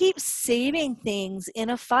 Just keep saving things in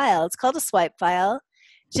a file. It's called a swipe file.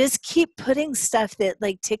 Just keep putting stuff that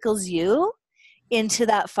tickles you into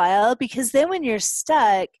that file, because then when you're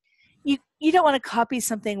stuck, you don't want to copy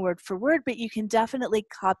something word for word, but you can definitely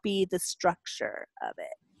copy the structure of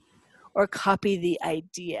it or copy the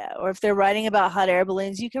idea. Or if they're writing about hot air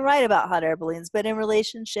balloons, you can write about hot air balloons, but in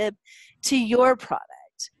relationship to your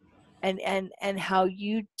product and how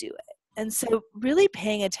you do it. And so really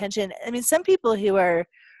paying attention. I mean, some people who are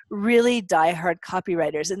really diehard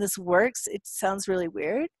copywriters, and this works, it sounds really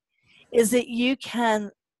weird, is that you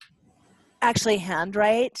can actually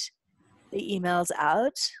handwrite the emails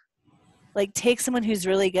out. Take someone who's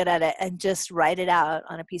really good at it and just write it out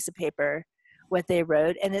on a piece of paper, what they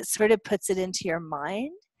wrote, and it sort of puts it into your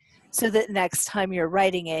mind so that next time you're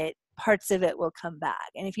writing it, parts of it will come back.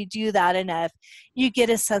 And if you do that enough, you get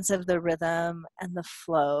a sense of the rhythm and the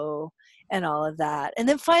flow and all of that. And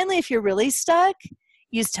then finally, if you're really stuck,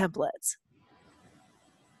 use templates,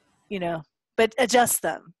 but adjust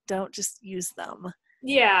them. Don't just use them.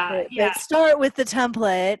 Yeah. But start with the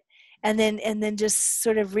template and then just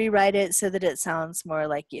sort of rewrite it so that it sounds more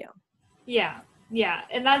like you. Yeah. Yeah.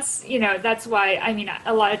 And that's, that's why,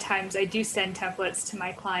 a lot of times I do send templates to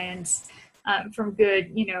my clients from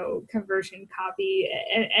good, conversion copy.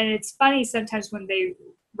 And it's funny sometimes when they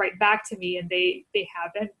write back to me and they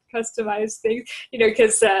haven't customized things,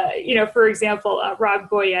 because, for example, Rob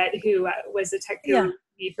Goyette, who was a tech guru with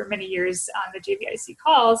me for many years on the JVIC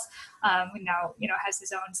calls, who now, has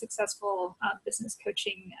his own successful business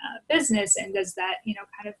coaching business and does that,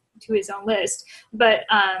 kind of to his own list. But,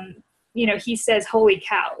 he says, holy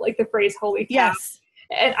cow, the phrase holy cow. Yes.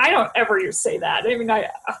 And I don't ever say that.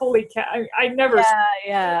 Holy cow, I never.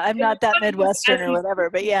 Yeah. I'm not that Midwestern or whatever,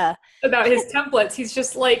 but yeah. About his templates, he's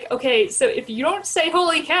just okay, so if you don't say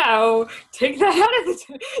holy cow, take that out of the,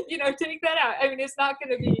 take that out. It's not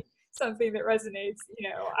going to be something that resonates,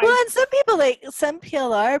 Well, and some people, some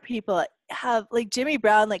PLR people have, Jimmy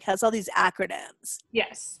Brown, has all these acronyms.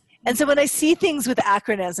 Yes. And so when I see things with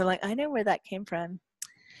acronyms, I'm like, I know where that came from.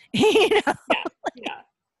 Yeah.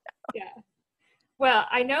 Well,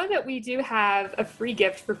 I know that we do have a free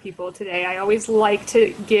gift for people today. I always like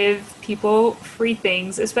to give people free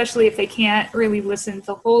things, especially if they can't really listen to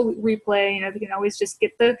the whole replay. They can always just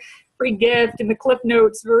get the free gift and the Cliff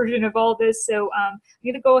Notes version of all this. So I'm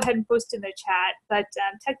going to go ahead and post in the chat, but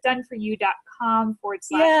techdoneforyou.com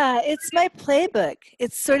 / Yeah, it's my playbook.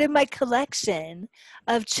 It's sort of my collection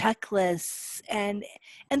of checklists and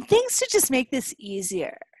things to just make this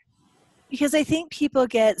easier. Because I think people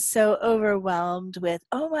get so overwhelmed with,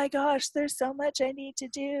 oh my gosh, there's so much I need to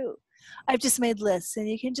do. I've just made lists, and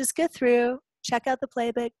you can just go through, check out the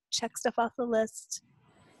playbook, check stuff off the list,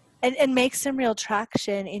 and make some real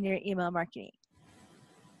traction in your email marketing.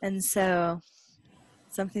 And so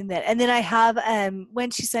and then I have,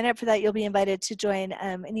 once you sign up for that, you'll be invited to join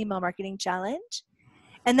an email marketing challenge.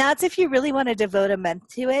 And that's if you really want to devote a month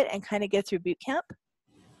to it and kind of go through boot camp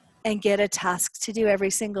and get a task to do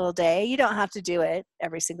every single day. You don't have to do it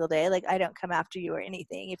every single day. I don't come after you or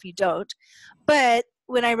anything if you don't. But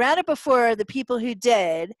when I ran it before, the people who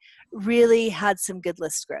did really had some good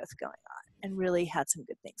list growth going on and really had some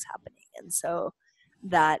good things happening. And so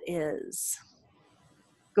that is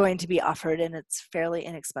going to be offered, and it's fairly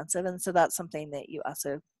inexpensive. And so that's something that you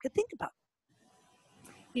also could think about.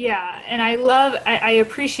 Yeah. And I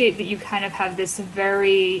appreciate that you kind of have this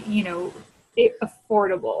very,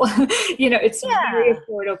 affordable, it's very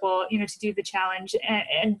affordable, to do the challenge,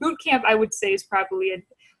 and boot camp, I would say, is probably a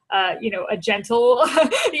gentle,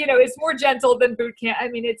 it's more gentle than boot camp.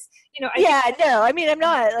 It's, I'm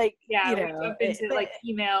not jump into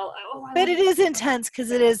email. But it is intense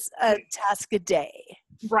because it is a task a day.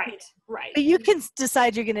 Right. But you can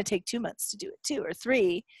decide you're going to take 2 months to do it, 2 or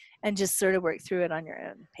 3, and just sort of work through it on your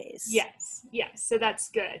own pace. Yes. So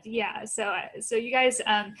that's good. Yeah. So you guys,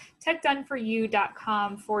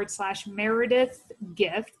 techdoneforyou.com / Meredith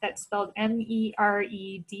Gift. That's spelled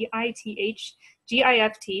MEredithGift.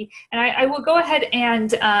 And I will go ahead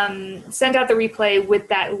and send out the replay with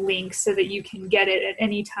that link so that you can get it at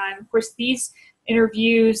any time. Of course, these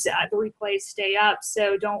interviews. The replays stay up,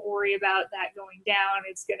 so don't worry about that going down.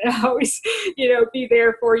 It's going to always, be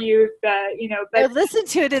there for you. But Or listen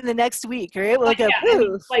to it in the next week, or it will go yeah,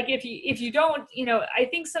 poof. like if you don't, I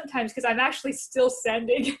think sometimes, because I'm actually still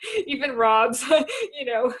sending even Rob's, a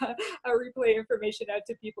replay information out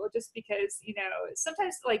to people, just because,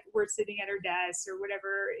 sometimes like we're sitting at our desks or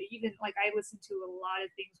whatever. Even like I listen to a lot of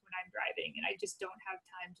things when I'm driving, and I just don't have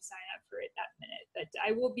time to sign up for it that minute. But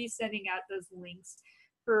I will be sending out those links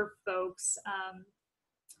for folks.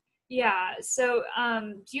 Yeah. So,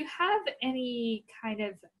 do you have any kind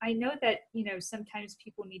of, I know that, sometimes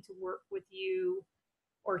people need to work with you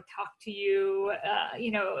or talk to you,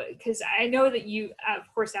 because I know that you, of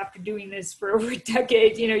course, after doing this for over a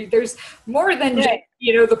decade, there's more than just,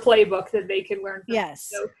 the playbook that they can learn from.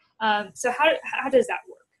 Yes. So how does that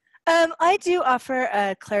work? I do offer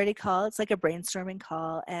a clarity call. It's like a brainstorming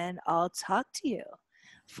call, and I'll talk to you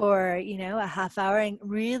for, a half hour and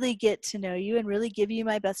really get to know you and really give you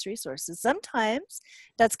my best resources. Sometimes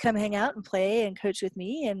that's come hang out and play and coach with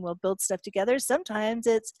me and we'll build stuff together. Sometimes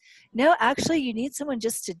it's, no, actually you need someone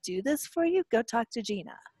just to do this for you. Go talk to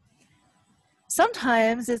Gina.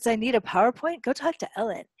 Sometimes it's, I need a PowerPoint. Go talk to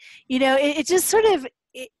Ellen. It just sort of,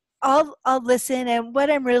 I'll listen. And what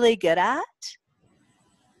I'm really good at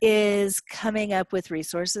is coming up with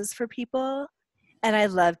resources for people. And I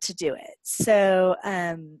love to do it. So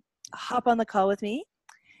hop on the call with me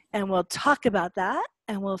and we'll talk about that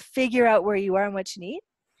and we'll figure out where you are and what you need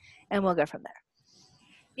and we'll go from there.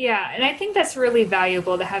 Yeah, and I think that's really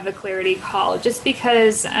valuable to have a clarity call, just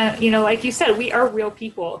because, like you said, we are real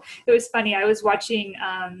people. It was funny. I was watching,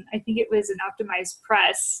 I think it was an Optimized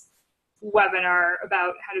Press webinar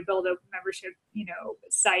about how to build a membership,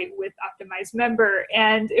 site with Optimized Member.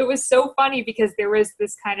 And it was so funny because there was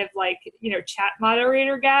this kind of like, chat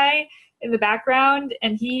moderator guy in the background,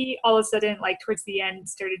 and he all of a sudden, like towards the end,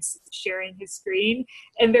 started sharing his screen,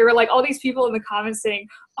 and there were like all these people in the comments saying,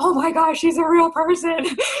 "Oh my gosh, he's a real person."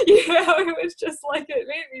 It was just like, it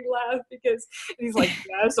made me laugh because he's like,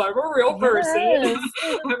 "Yes, I'm a real person." Yes.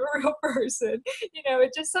 I'm a real person.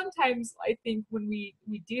 It just sometimes, I think when we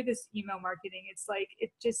do this email marketing, it's like,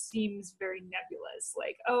 it just seems very nebulous.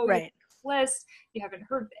 Like, oh, right. list, you haven't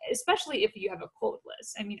heard, especially if you have a cold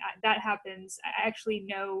list. I mean, that happens. I actually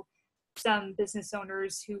know some business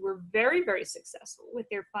owners who were very, very successful with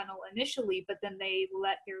their funnel initially, but then they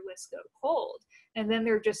let their list go cold. And then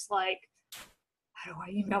they're just like, how do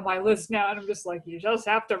I email my list now? And I'm just like, you just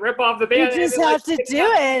have to rip off the band-aid. You just have to do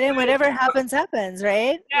it, and whatever happens, happens,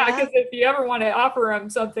 right? Yeah, because if you ever want to offer them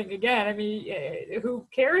something again, I mean, who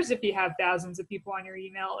cares if you have thousands of people on your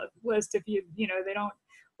email list if they don't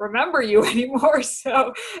remember you anymore.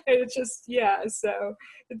 So it's just, so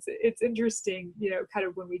it's interesting, kind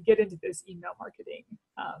of when we get into this email marketing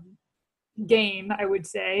game, I would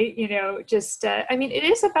say, I mean, it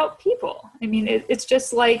is about people. I mean, it's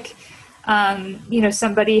just like,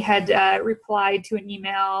 somebody had replied to an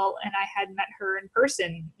email and I had met her in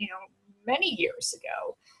person, many years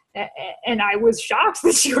ago. And I was shocked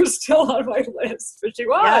that she was still on my list, but she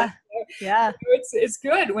was. Yeah. It's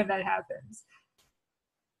good when that happens.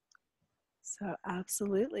 So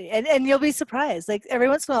absolutely. And you'll be surprised. Like every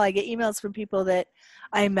once in a while I get emails from people that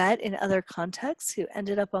I met in other contexts who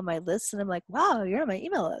ended up on my list. And I'm like, wow, you're on my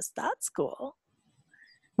email list. That's cool.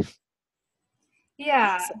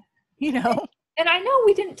 Yeah. Awesome. And I know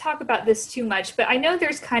we didn't talk about this too much, but I know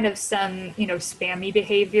there's kind of some, spammy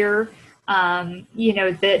behavior,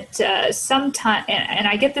 that sometimes, and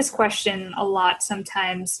I get this question a lot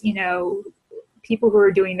sometimes, people who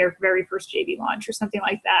are doing their very first JV launch or something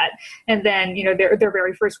like that. And then, their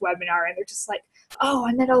very first webinar, and they're just like, oh,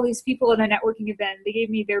 I met all these people at a networking event. They gave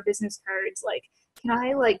me their business cards. Like, can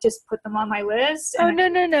I just put them on my list? And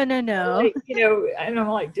no. Like, and I'm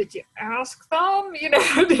like, did you ask them? Well,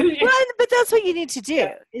 but that's what you need to do.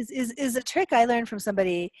 Yeah. Is a trick I learned from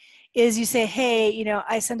somebody is you say, hey,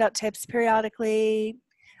 I send out tips periodically.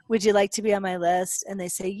 Would you like to be on my list? And they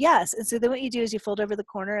say yes. And so then what you do is you fold over the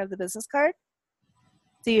corner of the business card.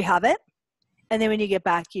 So you have it. And then when you get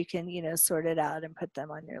back, you can, sort it out and put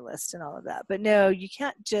them on your list and all of that. But no, you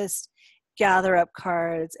can't just gather up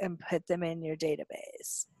cards and put them in your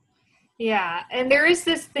database. Yeah, and there is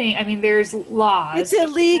this thing. I mean, there's laws. It's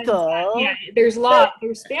illegal. Yeah, there's law.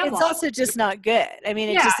 There's spam laws. It's also just not good. I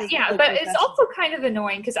mean, but it's also kind of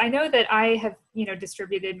annoying because I know that I have,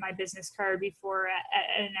 distributed my business card before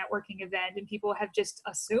at a networking event, and people have just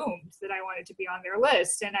assumed that I wanted to be on their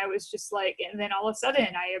list, and I was just like, and then all of a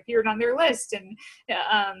sudden I appeared on their list, and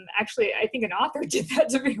actually, I think an author did that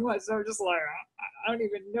to me once. So I was just like, I don't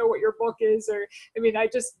even know what your book is, or I mean, I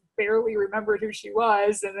just barely remembered who she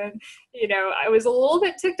was. And then, I was a little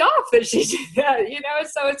bit ticked off that she did that,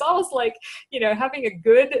 so it's almost like, having a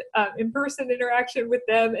good in-person interaction with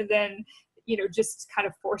them, and then, just kind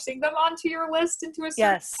of forcing them onto your list into a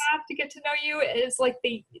certain path to get to know you. It's like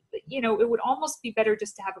it would almost be better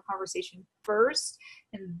just to have a conversation first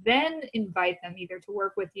and then invite them either to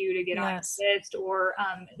work with you to get on your list, or,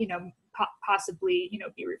 possibly,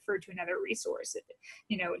 be referred to another resource if,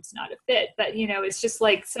 it's not a fit. But, it's just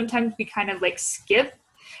like sometimes we kind of like skip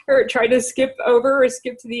or try to skip over or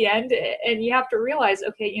skip to the end. And you have to realize,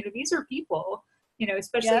 okay, these are people,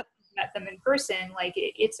 especially if you met them in person, like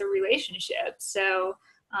it's a relationship. So,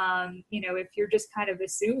 if you're just kind of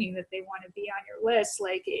assuming that they want to be on your list,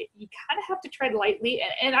 like you kind of have to tread lightly.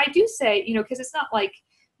 And I do say, because it's not like,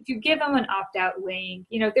 if you give them an opt-out link,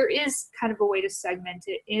 there is kind of a way to segment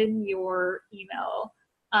it in your email,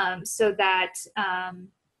 so that,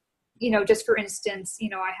 just for instance,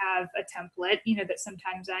 I have a template, that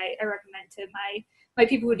sometimes I recommend to my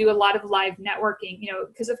people who do a lot of live networking,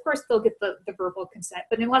 because of course they'll get the verbal consent,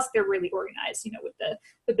 but unless they're really organized, with the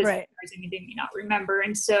business cards, they may not remember.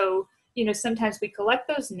 And so, sometimes we collect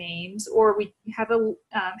those names, or we have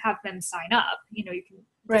them sign up. You can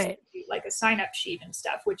do like a sign up sheet and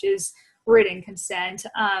stuff, which is written consent.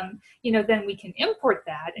 Then we can import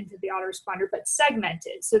that into the autoresponder, but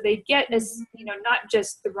segmented, so they get as not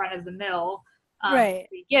just the run of the mill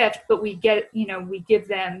gift, but we give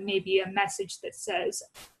them maybe a message that says,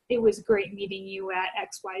 it was great meeting you at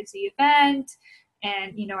XYZ event,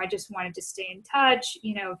 and I just wanted to stay in touch.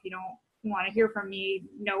 If you don't want to hear from me,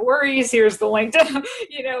 no worries, here's the link to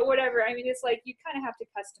whatever. I mean, it's like you kind of have to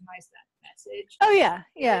customize that message. Oh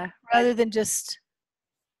yeah rather than just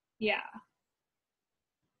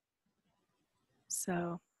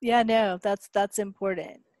so no, that's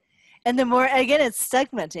important. And the more, again, it's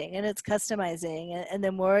segmenting and it's customizing, and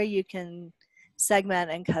the more you can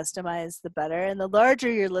segment and customize, the better. And the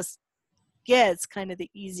larger your list gets, kind of the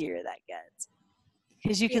easier that gets,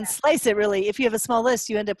 because you can slice it really. If you have a small list,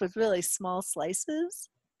 you end up with really small slices.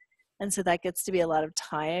 And so that gets to be a lot of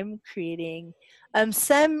time creating.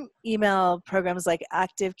 Some email programs like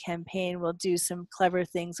ActiveCampaign will do some clever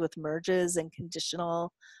things with merges and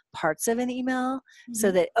conditional parts of an email,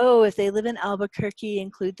 so that, if they live in Albuquerque,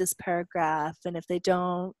 include this paragraph, and if they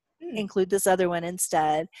don't, include this other one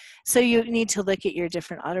instead. So you need to look at your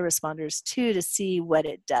different autoresponders too to see what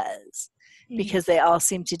it does, because they all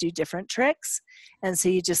seem to do different tricks. And so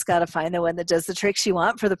you just got to find the one that does the tricks you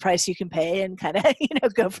want for the price you can pay, and kind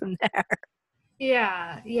of, go from there.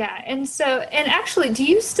 Yeah. And actually, do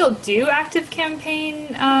you still do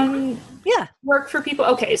ActiveCampaign work for people?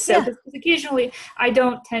 Okay, so because occasionally I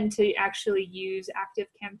don't tend to actually use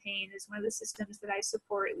ActiveCampaign as one of the systems that I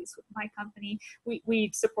support, at least with my company. We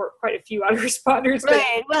support quite a few autoresponders, but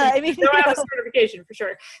well, I mean, don't have a certification for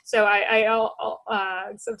sure. So I'll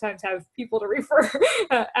sometimes have people to refer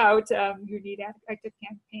out who need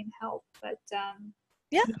ActiveCampaign help, but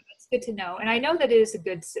it's good to know. And I know that it is a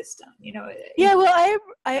good system, well,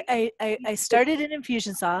 I started in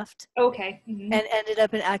Infusionsoft and ended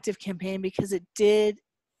up in ActiveCampaign because it did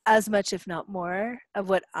as much, if not more, of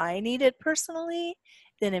what I needed personally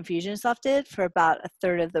than Infusionsoft did, for about a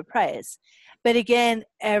third of the price. But again,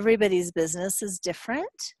 everybody's business is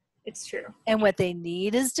different. It's true. And what they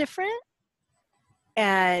need is different.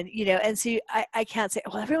 And, and so I can't say,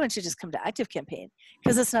 well, everyone should just come to ActiveCampaign,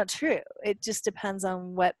 because it's not true. It just depends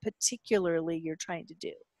on what particularly you're trying to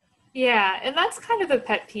do. Yeah, and that's kind of a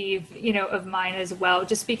pet peeve, of mine as well,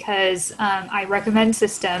 just because I recommend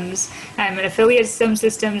systems. I'm an affiliate of some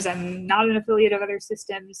systems. I'm not an affiliate of other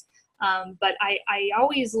systems. But I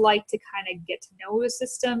always like to kind of get to know a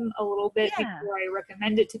system a little bit before I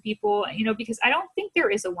recommend it to people, because I don't think there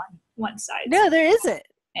is a one size. No, there isn't.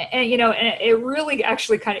 And it really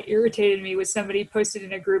actually kind of irritated me when somebody posted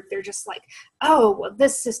in a group, they're just like, oh, well,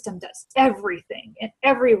 this system does everything and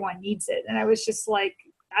everyone needs it. And I was just like,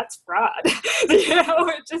 that's fraud.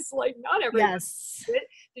 It's just like, not everyone needs it.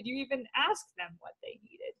 Did you even ask them what they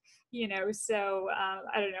needed? So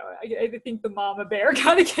I don't know. I think the mama bear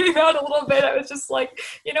kind of came out a little bit. I was just like,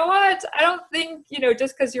 you know what? I don't think,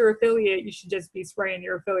 just because you're affiliate, you should just be spraying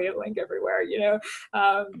your affiliate link everywhere,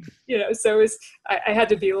 so I had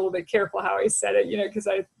to be a little bit careful how I said it, because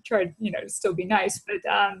I tried, to still be nice, but,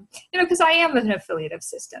 because I am an affiliate of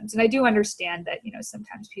systems, and I do understand that,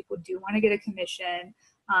 sometimes people do want to get a commission.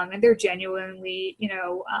 And they're genuinely,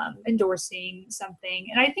 endorsing something.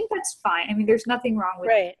 And I think that's fine. I mean, there's nothing wrong with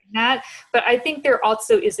that. But I think there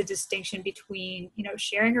also is a distinction between,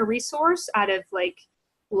 sharing a resource out of like,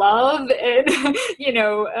 love and,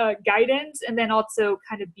 guidance, and then also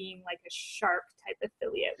kind of being like a shark type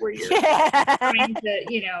affiliate where you're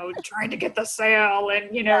trying to get the sale,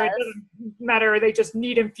 and, it doesn't matter. They just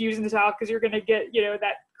need Infusionsoft because you're going to get,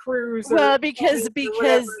 that cruise. Well, because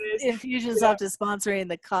Infusionsoft is sponsoring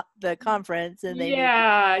the conference, and they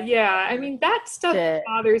I mean, that stuff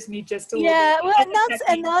bothers me just a little bit. Yeah, well,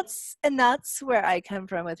 and that's where I come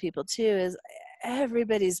from with people too. Is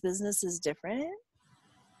everybody's business is different,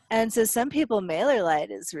 and so some people MailerLite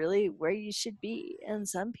is really where you should be, and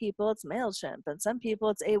some people it's MailChimp, and some people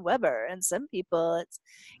it's Aweber, and some people it's,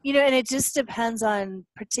 and it just depends on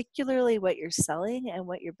particularly what you're selling and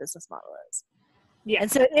what your business model is. Yeah.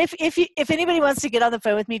 And so if anybody wants to get on the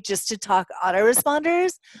phone with me just to talk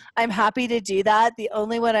autoresponders, I'm happy to do that. The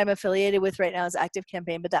only one I'm affiliated with right now is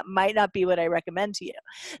ActiveCampaign, but that might not be what I recommend to you.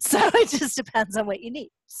 So it just depends on what you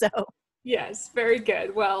need. So. Yes, very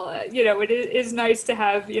good. Well, it is nice to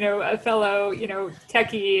have, a fellow,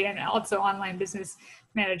 techie and also online business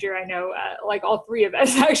manager. I know like all three of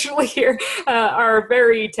us actually here are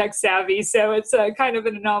very tech savvy. So it's kind of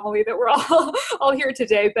an anomaly that we're all here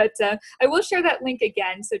today. But I will share that link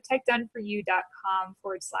again. So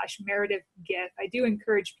techdoneforyou.com/Meredith gift. I do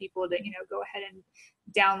encourage people to, go ahead and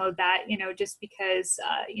download that, just because,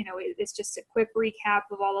 it's just a quick recap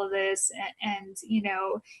of all of this. And,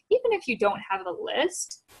 even if you don't have a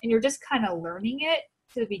list and you're just kind of learning it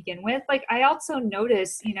to begin with, like I also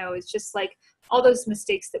notice, it's just like all those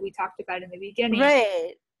mistakes that we talked about in the beginning.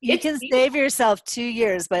 Right. You can save yourself 2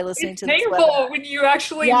 years by listening to this webinar. It's painful when you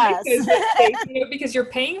actually make those mistakes, because you're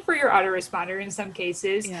paying for your autoresponder in some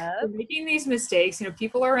cases. Yep. You're making these mistakes,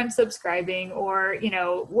 people are unsubscribing, or,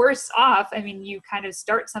 worse off, I mean, you kind of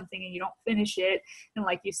start something and you don't finish it. And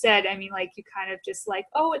like you said, I mean, like you kind of just like,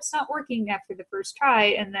 oh, it's not working after the first try.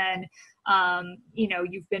 And then,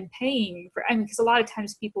 you've been paying for, because a lot of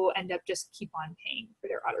times people end up just keep on paying for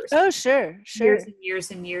their autoresponder. Oh, sure. Years and years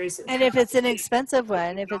and years. And if it's an expensive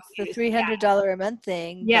one, if it's the $300 a month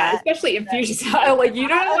thing. Yeah, especially Infusionsoft. Like you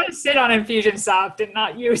don't want to sit on Infusionsoft and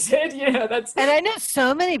not use it. That's. And I know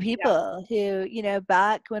so many people who,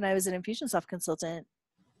 back when I was an Infusionsoft consultant,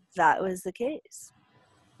 that was the case.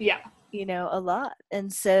 Yeah. A lot.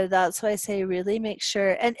 And so that's why I say really make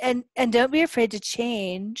sure and don't be afraid to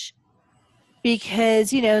change,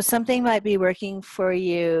 because, something might be working for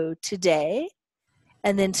you today,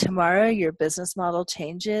 and then tomorrow your business model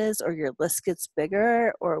changes or your list gets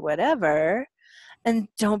bigger or whatever. And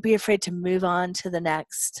don't be afraid to move on to the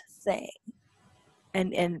next thing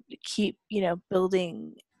and keep,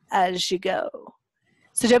 building as you go.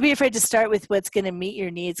 So don't be afraid to start with what's going to meet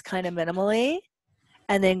your needs kind of minimally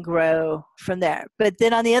and then grow from there. But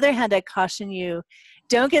then on the other hand, I caution you,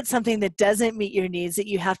 don't get something that doesn't meet your needs, that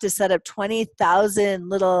you have to set up 20,000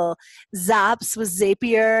 little zaps with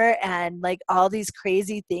Zapier and like all these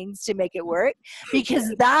crazy things to make it work,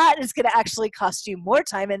 because that is going to actually cost you more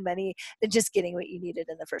time and money than just getting what you needed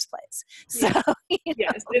in the first place. So,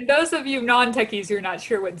 yes. And those of you non-techies who are not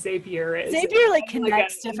sure what Zapier is. Zapier like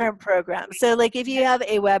connects different programs. So like if you have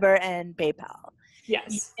Aweber and PayPal,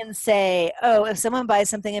 yes, you can say, oh, if someone buys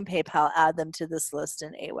something in PayPal, add them to this list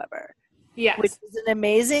in Aweber. Yes. Which is an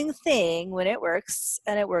amazing thing when it works,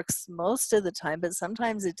 and it works most of the time, but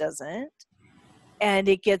sometimes it doesn't. And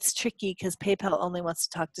it gets tricky because PayPal only wants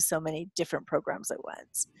to talk to so many different programs at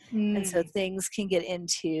once. And so things can get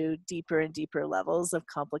into deeper and deeper levels of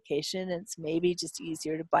complication. And it's maybe just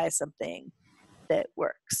easier to buy something that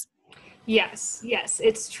works. Yes,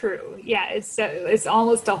 it's true. Yeah, it's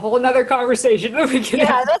almost a whole nother conversation that we can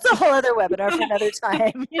have. That's a whole other webinar for another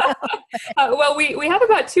time. Well, we have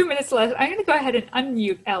about 2 minutes left. I'm going to go ahead and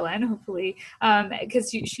unmute Ellen, hopefully,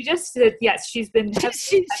 because she just said yes. She's been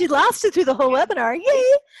she lasted through the whole webinar. Yay!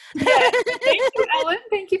 Yes, thank you, Ellen.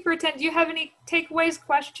 Thank you for attending. Do you have any takeaways,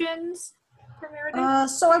 questions for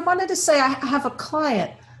Meredith? So I wanted to say I have a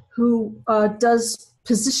client who does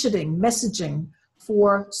positioning, messaging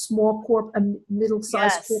for small and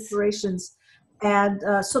middle-sized corporations. And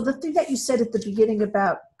so the thing that you said at the beginning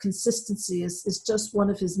about consistency is just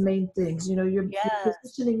one of his main things. Your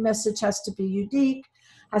positioning message has to be unique,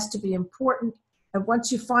 has to be important. And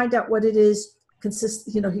once you find out what it is,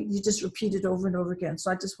 you just repeat it over and over again.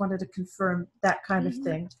 So I just wanted to confirm that kind of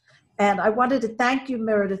thing. And I wanted to thank you,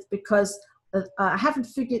 Meredith, because I haven't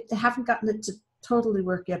gotten it to totally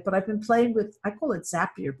work yet, but I've been playing with, I call it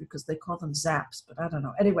Zapier because they call them Zaps, but I don't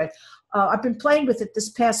know. Anyway, I've been playing with it this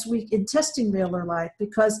past week in testing MailerLite,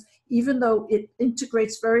 because even though it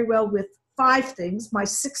integrates very well with 5 things, my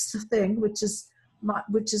 6th thing, which is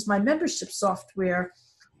my membership software,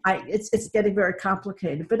 it's getting very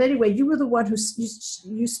complicated. But anyway, you were the one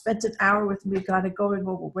you spent an hour with me kind of going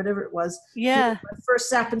over whatever it was. Yeah. My first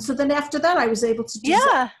SAP. And so then after that, I was able to do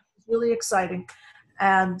Yeah. It was really exciting.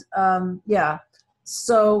 And yeah,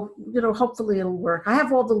 so, hopefully it'll work. I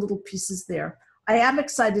have all the little pieces there. I am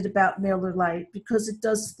excited about MailerLite because it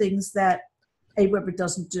does things that Aweber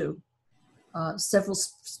doesn't do. Several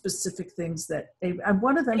specific things and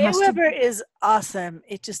one of them Aweber is awesome.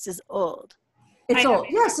 It just is old. It's old.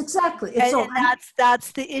 Yes, exactly. It's old. And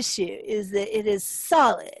that's the issue, is that it is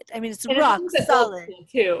solid. I mean, it's rock solid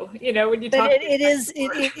too. When you talk. But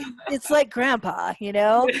it's like grandpa,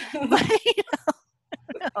 But,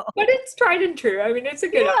 but it's tried and true. I mean, it's a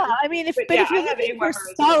good. Yeah, I mean, if you're looking for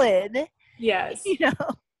solid, yes,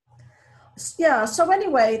 Yeah. So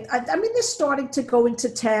anyway, I mean, they're starting to go into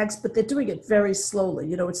tags, but they're doing it very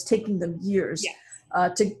slowly. It's taking them years. Yes.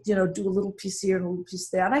 To do a little piece here and a little piece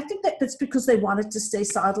there. And I think that's because they want it to stay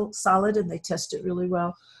solid and they test it really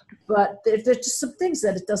well. But there's just some things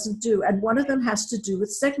that it doesn't do. And one of them has to do with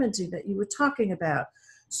segmenting that you were talking about.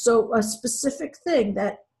 So a specific thing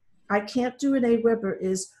that I can't do in Aweber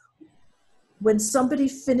is when somebody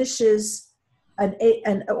finishes an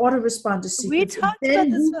autoresponder sequence, we talked about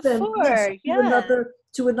this before.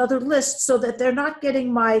 To another list, so that they're not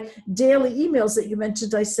getting my daily emails that you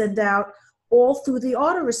mentioned I send out all through the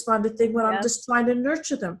autoresponder thing when I'm just trying to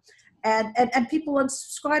nurture them. And people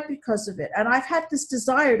unsubscribe because of it. And I've had this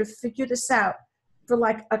desire to figure this out for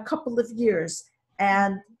like a couple of years.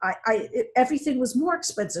 And everything was more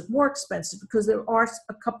expensive because there are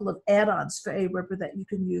a couple of add-ons for Aweber that you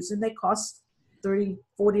can use, and they cost $30,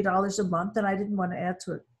 $40 a month, and I didn't want to add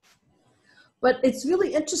to it. But it's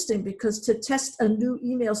really interesting because to test a new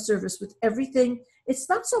email service with everything, it's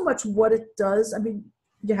not so much what it does. I mean,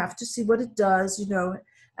 you have to see what it does,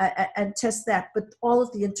 and test that, but all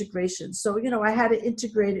of the integration. So, I had to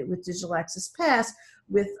integrate it with Digital Access Pass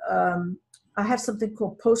with, I have something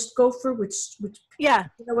called Post Gopher, which yeah,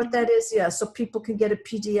 you know what that is? Yeah. So people can get a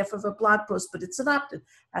PDF of a blog post, but it's an opt-in.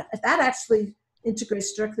 That actually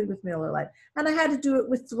integrates directly with MailerLite. And I had to do it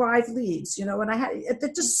with Thrive Leads, and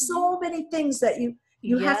there's just so many things that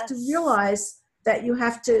you have to realize that you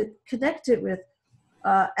have to connect it with.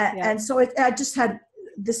 And so I just had,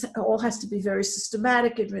 this all has to be very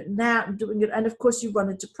systematic and written out and doing it. And of course you run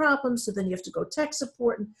into problems. So then you have to go tech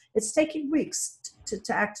support, and it's taking weeks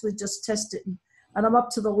to actually just test it. And I'm up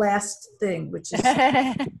to the last thing, which is,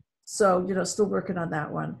 so, still working on that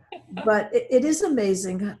one. But it is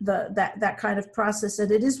amazing, that kind of process.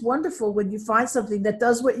 And it is wonderful when you find something that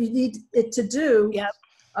does what you need it to do. Yep.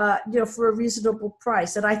 For a reasonable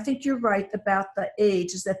price. And I think you're right about the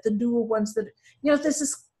age, is that the newer ones that, there's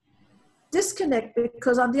this disconnect,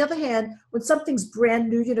 because on the other hand, when something's brand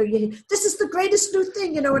new, this is the greatest new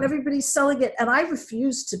thing, and everybody's selling it. And I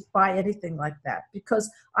refuse to buy anything like that, because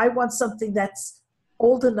I want something that's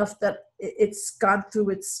old enough that it's gone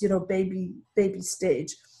through its, baby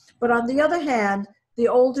stage. But on the other hand, the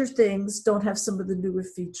older things don't have some of the newer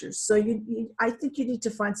features. So I think you need to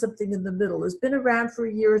find something in the middle. It's been around for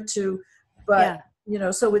a year or two, but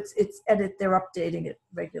so they're updating it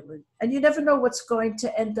regularly. And you never know what's going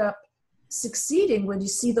to end up succeeding when you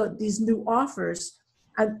see these new offers,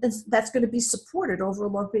 and that's going to be supported over a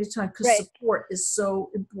long period of time, because support is so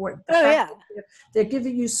important. They're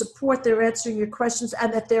giving you support, they're answering your questions,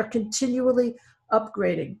 and that they're continually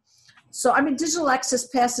upgrading. So, I mean, Digital Access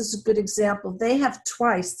Pass is a good example. They have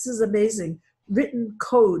twice, this is amazing, written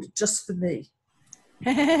code just for me.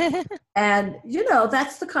 And,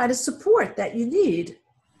 that's the kind of support that you need.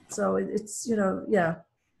 So it's,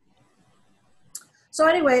 So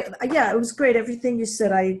anyway, it was great. Everything you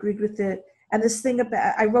said, I agreed with it. And this thing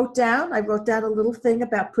about, I wrote down a little thing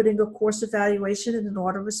about putting a course evaluation in an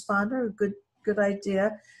autoresponder, a good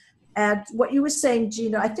idea. And what you were saying,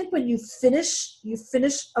 Gina, I think when you finish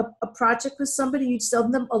a project with somebody, you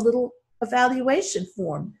send them a little evaluation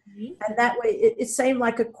form. Mm-hmm. And that way it's same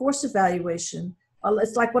like a course evaluation.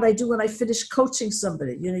 It's like what I do when I finish coaching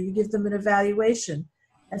somebody, you give them an evaluation.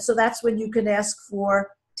 And so that's when you can ask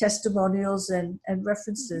for testimonials and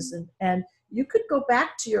references. And you could go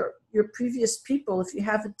back to your previous people if you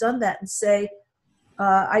haven't done that and say,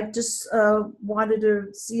 I just wanted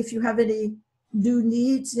to see if you have any new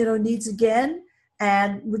needs again,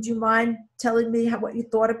 and would you mind telling me what you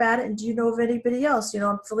thought about it, and do you know of anybody else?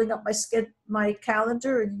 I'm filling up my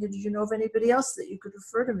calendar, and do you know of anybody else that you could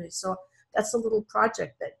refer to me? So that's a little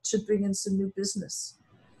project that should bring in some new business.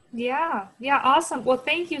 Yeah, yeah, awesome. Well,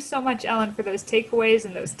 thank you so much, Ellen, for those takeaways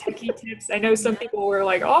and those techie tips. I know some people were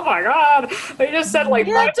like, "Oh my God, they just said like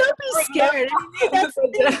Yeah, five don't be tips for scared. I mean, that's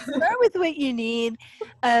the thing. them." Start with what you need.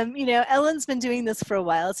 Ellen's been doing this for a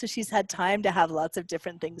while, so she's had time to have lots of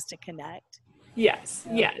different things to connect. Yes,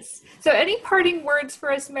 yes. So any parting words for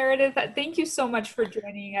us, Meredith? Thank you so much for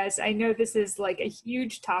joining us. I know this is like a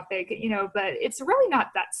huge topic, but it's really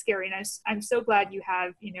not that scary. And I'm so glad you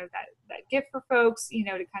have, that gift for folks, to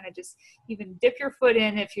kind of just even dip your foot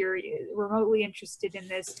in if you're remotely interested in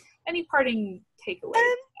this. Any parting takeaways?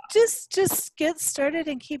 Just get started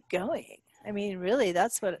and keep going. I mean, really,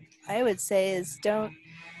 that's what I would say is don't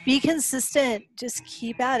be consistent. Just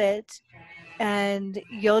keep at it. And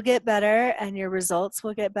you'll get better, and your results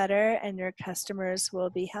will get better, and your customers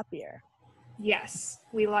will be happier. Yes,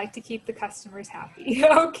 we like to keep the customers happy.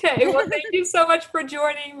 Okay, well, thank you so much for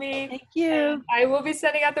joining me. Thank you. And I will be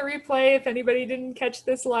sending out the replay if anybody didn't catch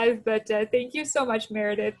this live, but thank you so much,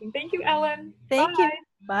 Meredith. And thank you, Ellen. Thank Bye. you.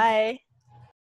 Bye.